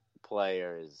breakout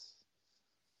player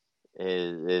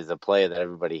is a player that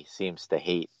everybody seems to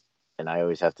hate, and I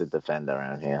always have to defend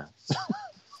around here.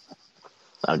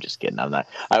 I'm just kidding. I'm not.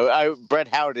 Brett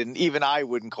Howden. Even I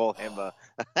wouldn't call him a.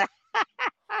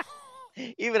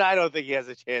 Even I don't think he has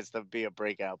a chance to be a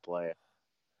breakout player.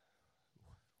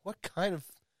 What kind of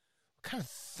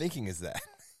thinking is that?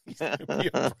 He's going to be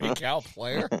a breakout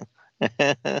player? Oh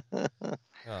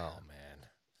man.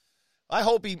 I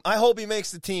hope he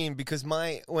makes the team because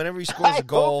whenever he scores a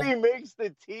goal, I hope he makes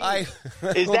the team.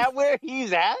 Is that where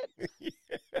he's at? Yeah.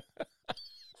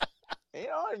 You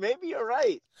know, maybe you're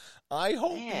right. I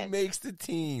hope he makes the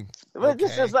team. But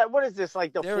this is like, what is this,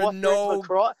 like the fourth grade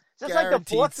lacrosse? Is this like the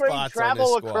fourth grade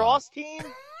travel lacrosse team?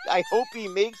 I hope he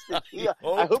makes the team.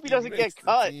 I hope he doesn't get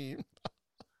cut.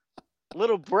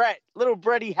 Little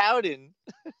Bretty Howden.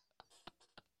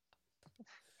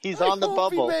 He's on the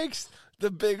bubble. He makes the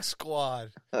big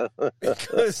squad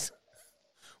because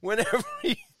whenever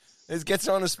he gets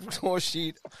on a score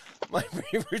sheet, my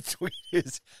favorite tweet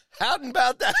is Howden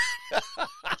about that.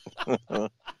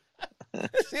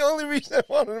 That's the only reason I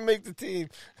wanted to make the team.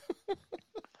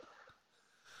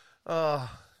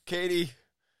 Katie,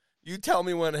 you tell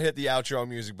me when to hit the outro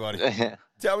music, buddy.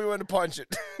 Tell me when to punch it.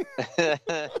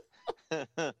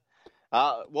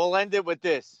 We'll end it with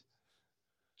this.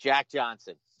 Jack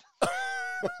Johnson.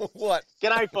 What? Good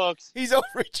night, folks. He's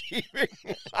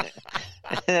overachieving.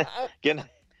 Good night.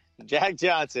 Jack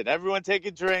Johnson. Everyone take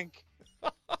a drink.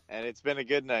 And it's been a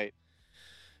good night.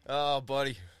 Oh,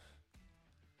 buddy.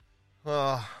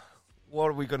 What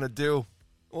are we going to do?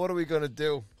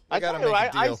 I got to make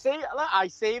a deal. I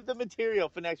saved the material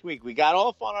for next week. We got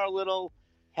off on our little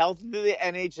health of the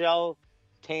NHL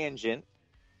tangent.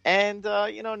 And,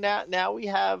 now we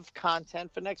have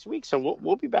content for next week. So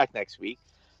we'll be back next week.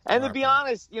 And to be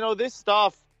honest, this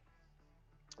stuff,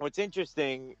 what's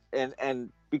interesting,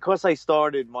 and because I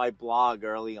started my blog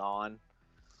early on,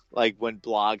 like when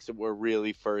blogs were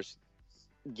really first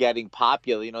getting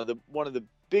popular, one of the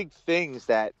big things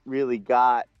that really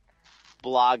got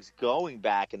blogs going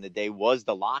back in the day was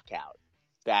the lockout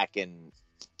back in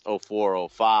 04,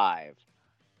 05.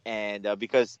 And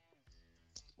because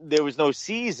there was no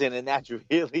season, and that's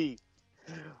really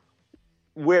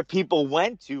where people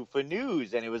went to for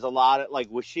news. And it was a lot of like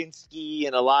Wyshynski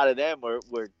and a lot of them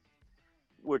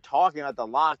we're talking about the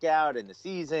lockout and the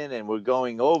season, and we're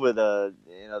going over the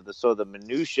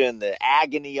minutia and the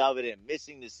agony of it and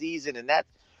missing the season. And that's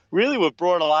really what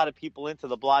brought a lot of people into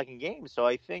the blogging game. So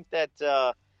I think that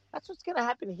that's what's going to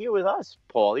happen here with us,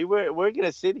 Paulie. We're going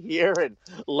to sit here and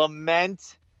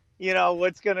lament,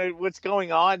 what's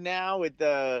going on now with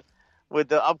the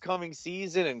upcoming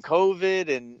season and COVID,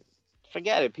 and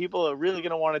forget it. People are really going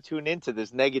to want to tune into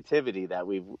this negativity that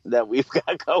we've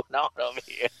got going on over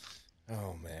here.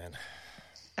 Oh man.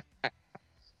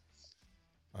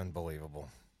 Unbelievable.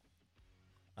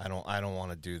 I don't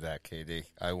want to do that, KD.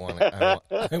 I want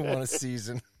a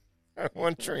season. I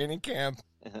want training camp.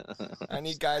 I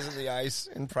need guys on the ice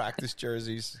in practice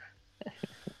jerseys.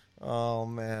 Oh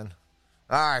man.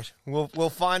 All right, we'll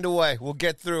find a way. We'll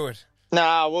get through it.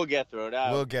 Nah, we'll get through it.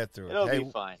 We'll get through it. It'll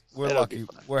be fine. We're lucky.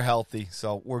 We're healthy,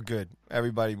 so we're good.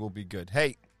 Everybody will be good.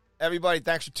 Hey, everybody,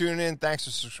 thanks for tuning in. Thanks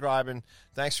for subscribing.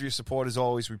 Thanks for your support as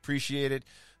always. We appreciate it.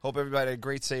 Hope everybody had a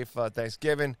great, safe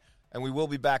Thanksgiving. And we will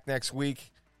be back next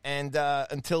week. And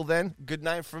until then, good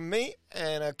night from me.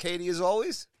 And Katie, as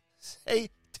always, say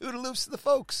toodaloops to the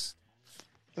folks.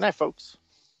 Good night, folks.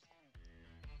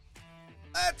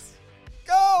 Let's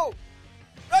go,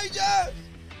 Rangers!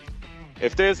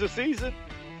 If there's a season.